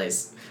same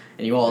place,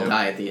 and you all Yep.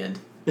 die at the end.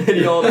 and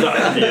you all die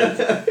at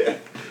the end.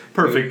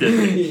 Perfect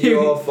ending. You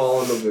all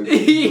fall in the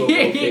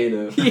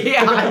volcano.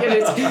 Yeah.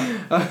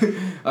 It is.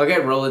 Okay,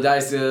 roll a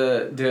dice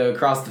to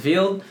cross the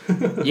field.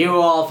 You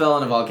all fell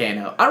in a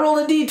volcano. I rolled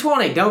a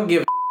d20. Don't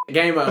give a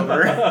game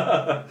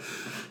over.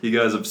 You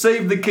guys have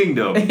saved the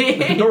kingdom.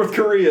 North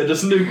Korea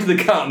just nuked the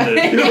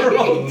continent. You're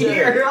all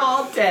dead. You're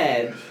all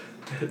dead.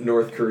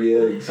 North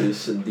Korea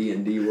exists in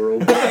D&D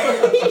world.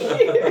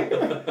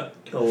 I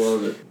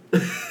love it.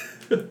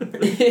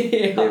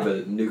 They have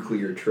a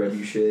nuclear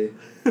trebuchet.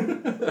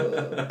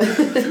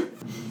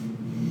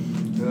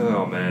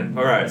 Oh man.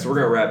 All right, so we're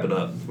gonna wrap it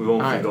up. We've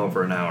only All been right. going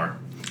for an hour.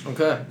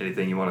 Okay.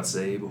 Anything you want to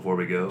say before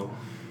we go?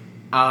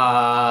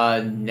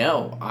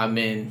 No. I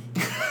mean,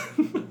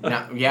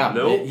 no, yeah,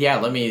 Nope. yeah.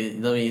 Let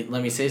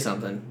me say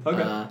something.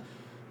 Okay.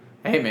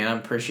 Hey man, I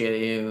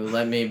appreciate you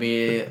letting me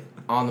be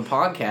on the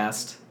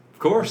podcast. Of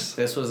course.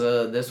 This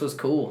was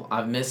cool.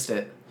 I've missed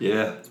it.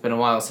 Yeah. It's been a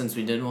while since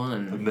we did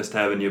one, I've and missed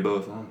having you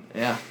both on.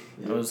 yeah,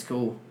 it was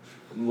cool.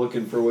 I'm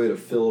looking for a way to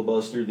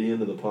filibuster the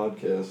end of the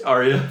podcast.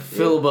 Are you?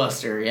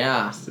 Filibuster,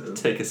 yeah.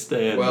 Take a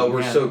stand. Well,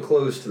 we're so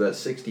close to that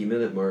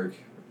 60-minute mark.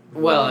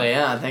 Well,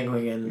 yeah, I think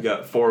we can. We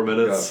got 4 We got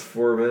minutes.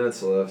 4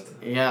 minutes left.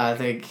 Yeah, I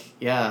think.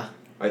 Yeah.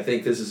 I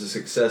think this is a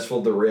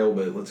successful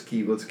derailment. Let's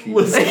keep Let's it.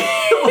 Let's keep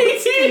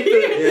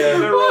it. Yeah.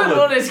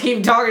 We'll just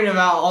keep talking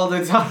about all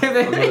the time. I'm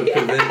going to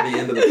prevent the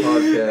end of the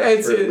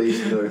podcast for at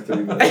least another 3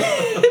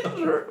 minutes.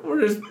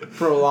 We're just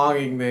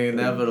prolonging the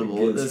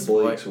inevitable at this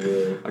Blake's point.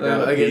 will. I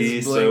gotta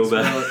pee so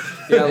bad.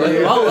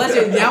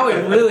 Yeah, now we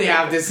really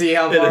have to see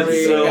how far we It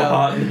is can so go.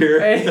 hot in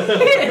here.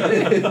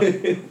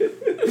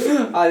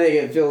 I think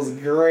it feels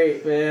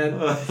great, man.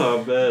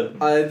 Oh, man.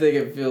 I think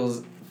it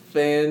feels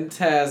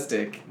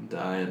fantastic. I'm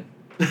dying.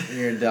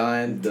 You're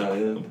dying.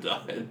 I'm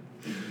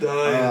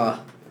dying.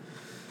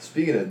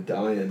 Speaking of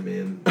dying,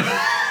 man.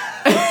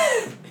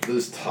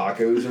 Those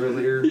tacos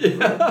earlier Yeah.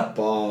 were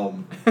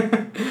bomb.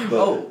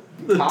 Oh,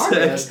 The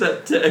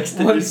tacos? text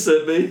that What? you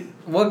sent me.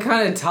 What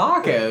kind of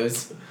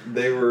tacos?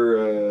 They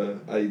were,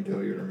 I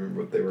don't even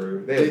remember what they were.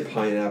 They had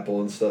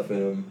pineapple and stuff in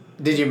them.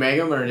 Did you make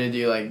them or did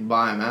you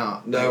buy them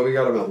out? No, we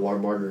got them at La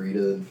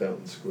Margarita in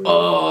Fountain Square.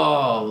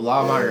 Oh,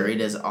 La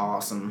Margarita is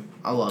awesome.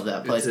 I love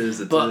that place. It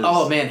is. But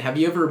oh man, have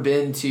you ever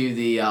been to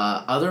the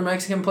other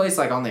Mexican place,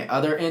 on the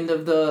other end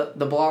of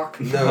the block?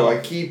 No, I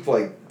keep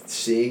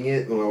seeing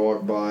it when I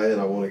walk by and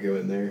I want to go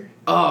in there.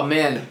 Oh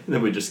man,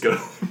 Then we just go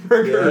to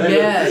burger.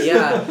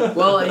 yeah.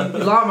 Well,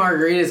 La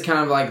Margarita is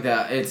kind of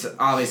it's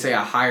obviously a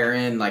higher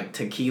end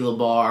tequila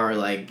bar,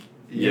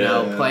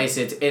 Yeah. place.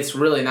 It's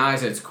really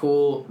nice. It's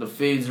cool. The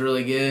food's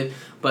really good.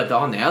 But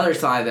on the other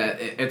side,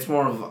 it's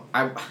more of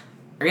I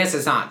guess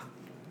it's not.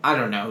 I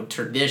don't know,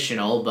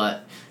 traditional,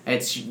 but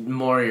it's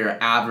more your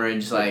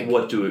average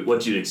what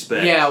you'd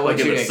expect. Yeah, what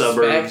in you'd the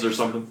suburbs expect. or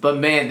something. But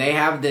man, they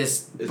have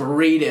this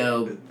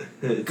burrito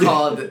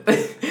called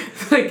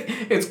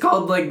it's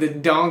called the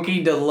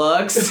Donkey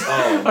Deluxe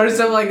Oh. or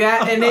something like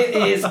that, and it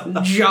is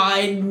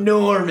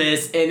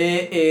ginormous and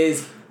it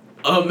is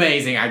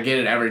amazing. I get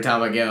it every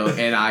time I go,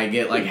 and I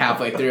get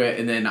halfway through it,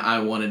 and then I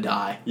want to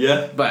die.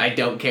 Yeah. But I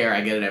don't care.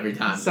 I get it every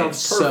time. Sounds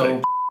it's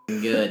so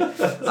good.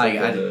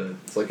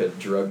 It's like a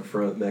drug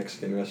front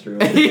Mexican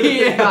restaurant.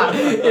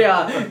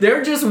 yeah.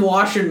 They're just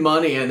washing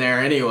money in there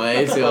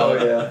anyway.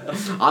 So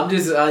I'm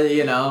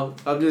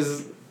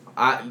just,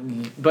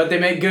 but they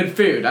make good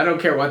food. I don't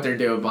care what they're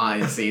doing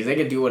behind the scenes. They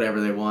can do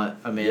whatever they want.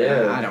 I mean,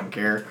 Yeah. I don't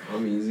care.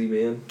 I'm easy,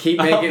 man. Keep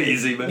making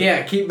easy, man.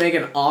 Yeah, keep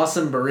making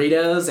awesome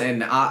burritos,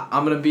 and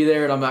I'm gonna be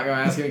there, and I'm not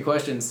gonna ask any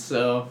questions.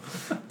 So,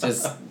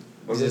 just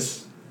I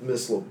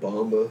miss La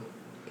Bamba.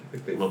 I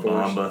think they La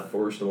Bamba.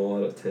 forced them all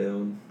out of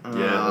town.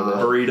 Yeah.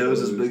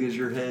 Burritos as big as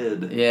your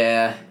head.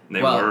 yeah.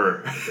 They well,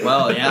 were.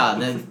 Well, yeah.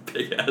 Then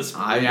Big ass.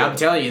 I'm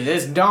telling you,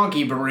 this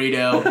donkey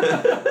burrito.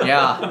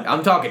 Yeah,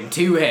 I'm talking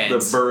 2 The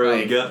heads.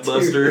 burrow gut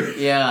buster.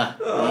 Yeah.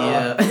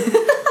 Yeah.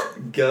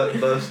 Gut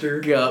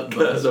buster. Gut The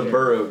buster.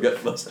 burrow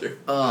gut buster.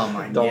 Oh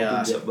my Donkey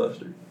gosh. gut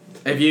buster.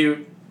 If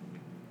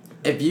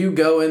you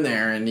go in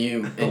there and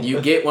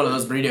you get one of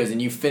those burritos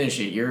and you finish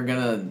it, you're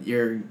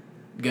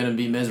gonna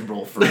be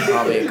miserable for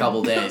probably a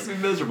couple days. Be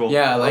miserable.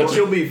 Yeah,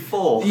 you'll be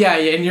full. Yeah,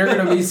 and you're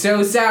gonna be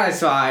so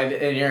satisfied,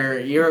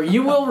 and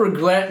you will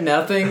regret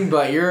nothing,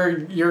 but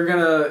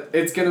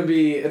it's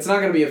not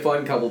gonna be a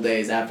fun couple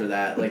days after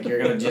that.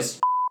 You're gonna just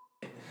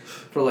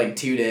for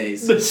 2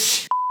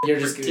 days. You're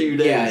just 2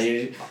 days. Yeah,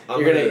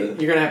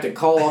 you're gonna have to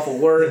call off of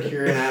work.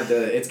 You're gonna have to.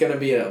 It's gonna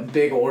be a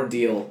big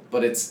ordeal,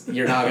 but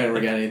you're not gonna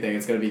regret anything.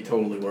 It's gonna be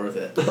totally worth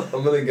it.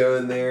 I'm gonna go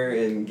in there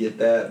and get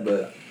that,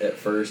 but at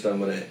first I'm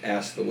gonna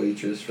ask the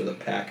waitress for the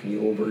pack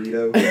mule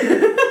burrito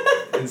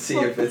and see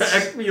if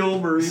Pack mule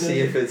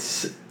burrito.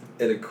 it's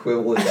an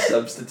equivalent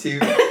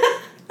substitute.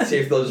 See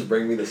if they'll just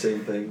bring me the same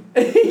thing.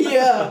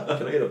 Yeah.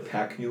 Can I get a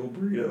pack mule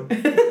burrito?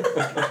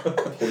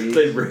 Please.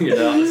 They bring it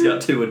out. It's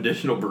got 2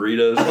 additional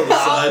burritos on the Oh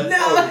side.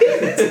 no!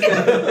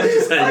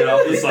 Just hanging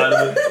off the side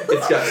of it.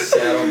 It's got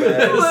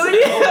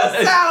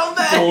saddlebags.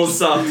 Saddlebags. Full of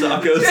soft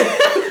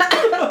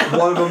tacos.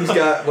 One of them's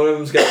got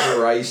the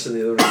rice and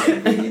the other one's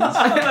got beans.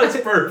 That's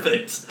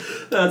perfect.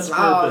 That's perfect.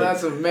 Oh,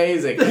 that's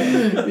amazing.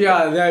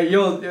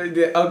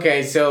 Yeah,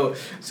 okay, so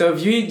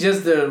if you eat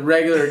just the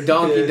regular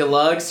Donkey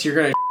Deluxe, you're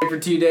gonna for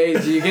 2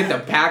 days. You get the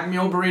pack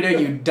mule burrito,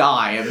 you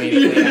die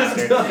immediately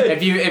after.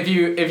 If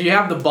you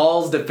have the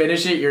balls to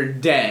finish it, you're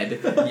dead.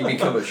 You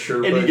become a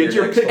Sherpa. And you get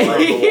your next picture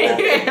life.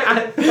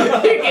 on the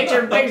wall. You get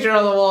your picture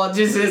on the wall. It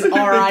just says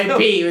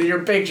R.I.P. with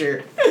your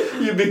picture.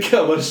 You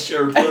become a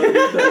Sherpa in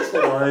your next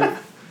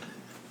life.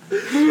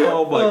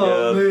 Oh my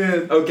god.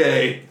 Man.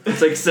 Okay.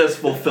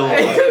 Successful film.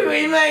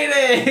 We made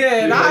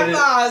it! High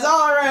fives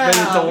all around! Made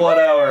it to 1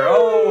 hour.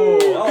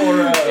 Oh, all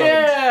around.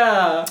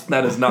 Yeah!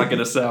 That is not going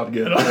to sound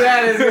good.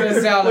 That is going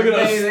to sound Look at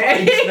those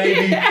amazing. spikes,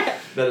 baby.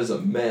 That is a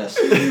mess.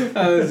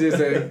 That was just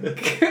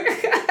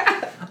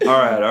a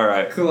All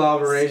right.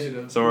 collaboration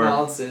of So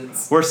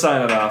nonsense. We're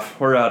signing off.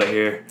 We're out of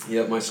here.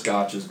 Yep, my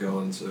scotch is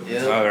gone, so.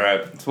 Yeah. All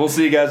right. So we'll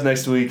see you guys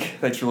next week.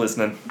 Thanks for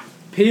listening.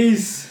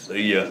 Peace.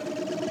 See ya.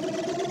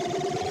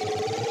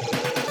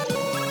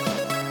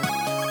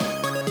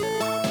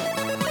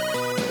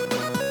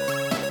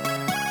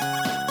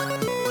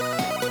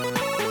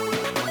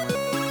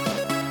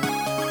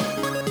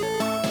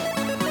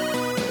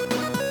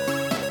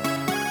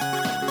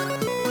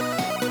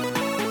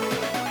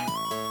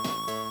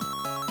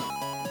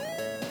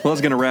 Well,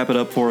 that's going to wrap it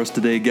up for us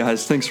today,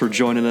 guys. Thanks for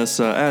joining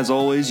us. As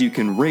always, you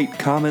can rate,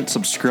 comment,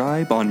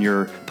 subscribe on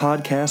your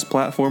podcast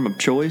platform of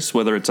choice,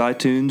 whether it's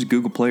iTunes,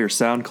 Google Play, or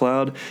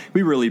SoundCloud.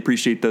 We really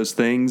appreciate those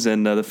things,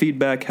 and the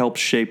feedback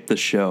helps shape the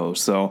show.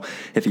 So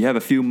if you have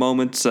a few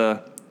moments,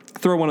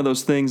 throw one of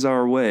those things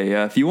our way.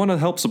 If you want to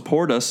help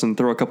support us and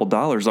throw a couple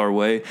dollars our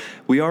way,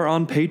 we are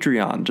on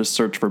Patreon. Just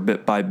search for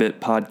Bit by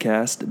Bit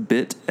Podcast,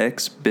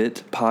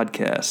 BitXBit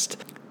Podcast.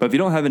 But if you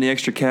don't have any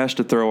extra cash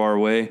to throw our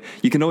way,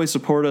 you can always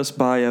support us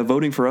by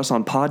voting for us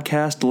on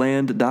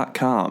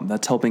podcastland.com.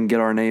 That's helping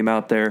get our name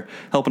out there,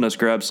 helping us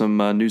grab some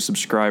new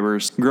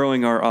subscribers,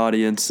 growing our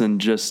audience,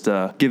 and just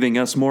giving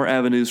us more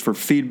avenues for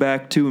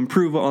feedback to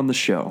improve on the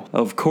show.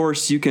 Of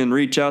course, you can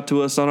reach out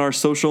to us on our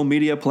social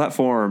media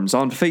platforms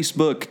on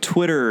Facebook,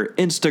 Twitter,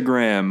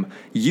 Instagram,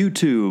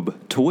 YouTube,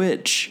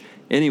 Twitch,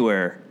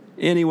 anywhere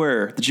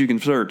that you can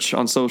search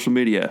on social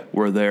media,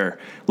 we're there.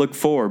 Look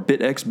for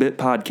BitXBit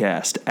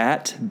Podcast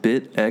at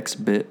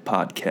BitXBit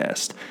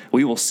Podcast.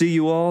 We will see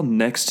you all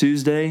next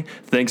Tuesday.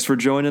 Thanks for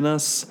joining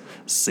us.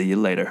 See you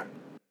later.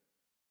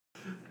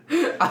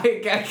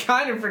 I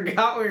kind of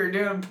forgot we were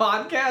doing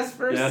podcasts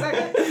for a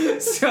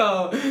second.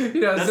 So,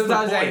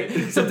 sometimes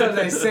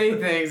I say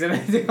things and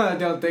I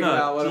don't think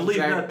about what I'm saying.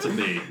 Leave that to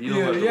me. You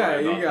don't have to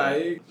worry about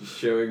that. Just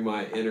showing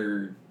my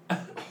inner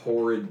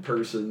horrid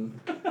person.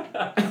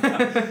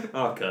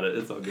 I'll cut it.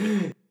 It's all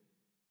good.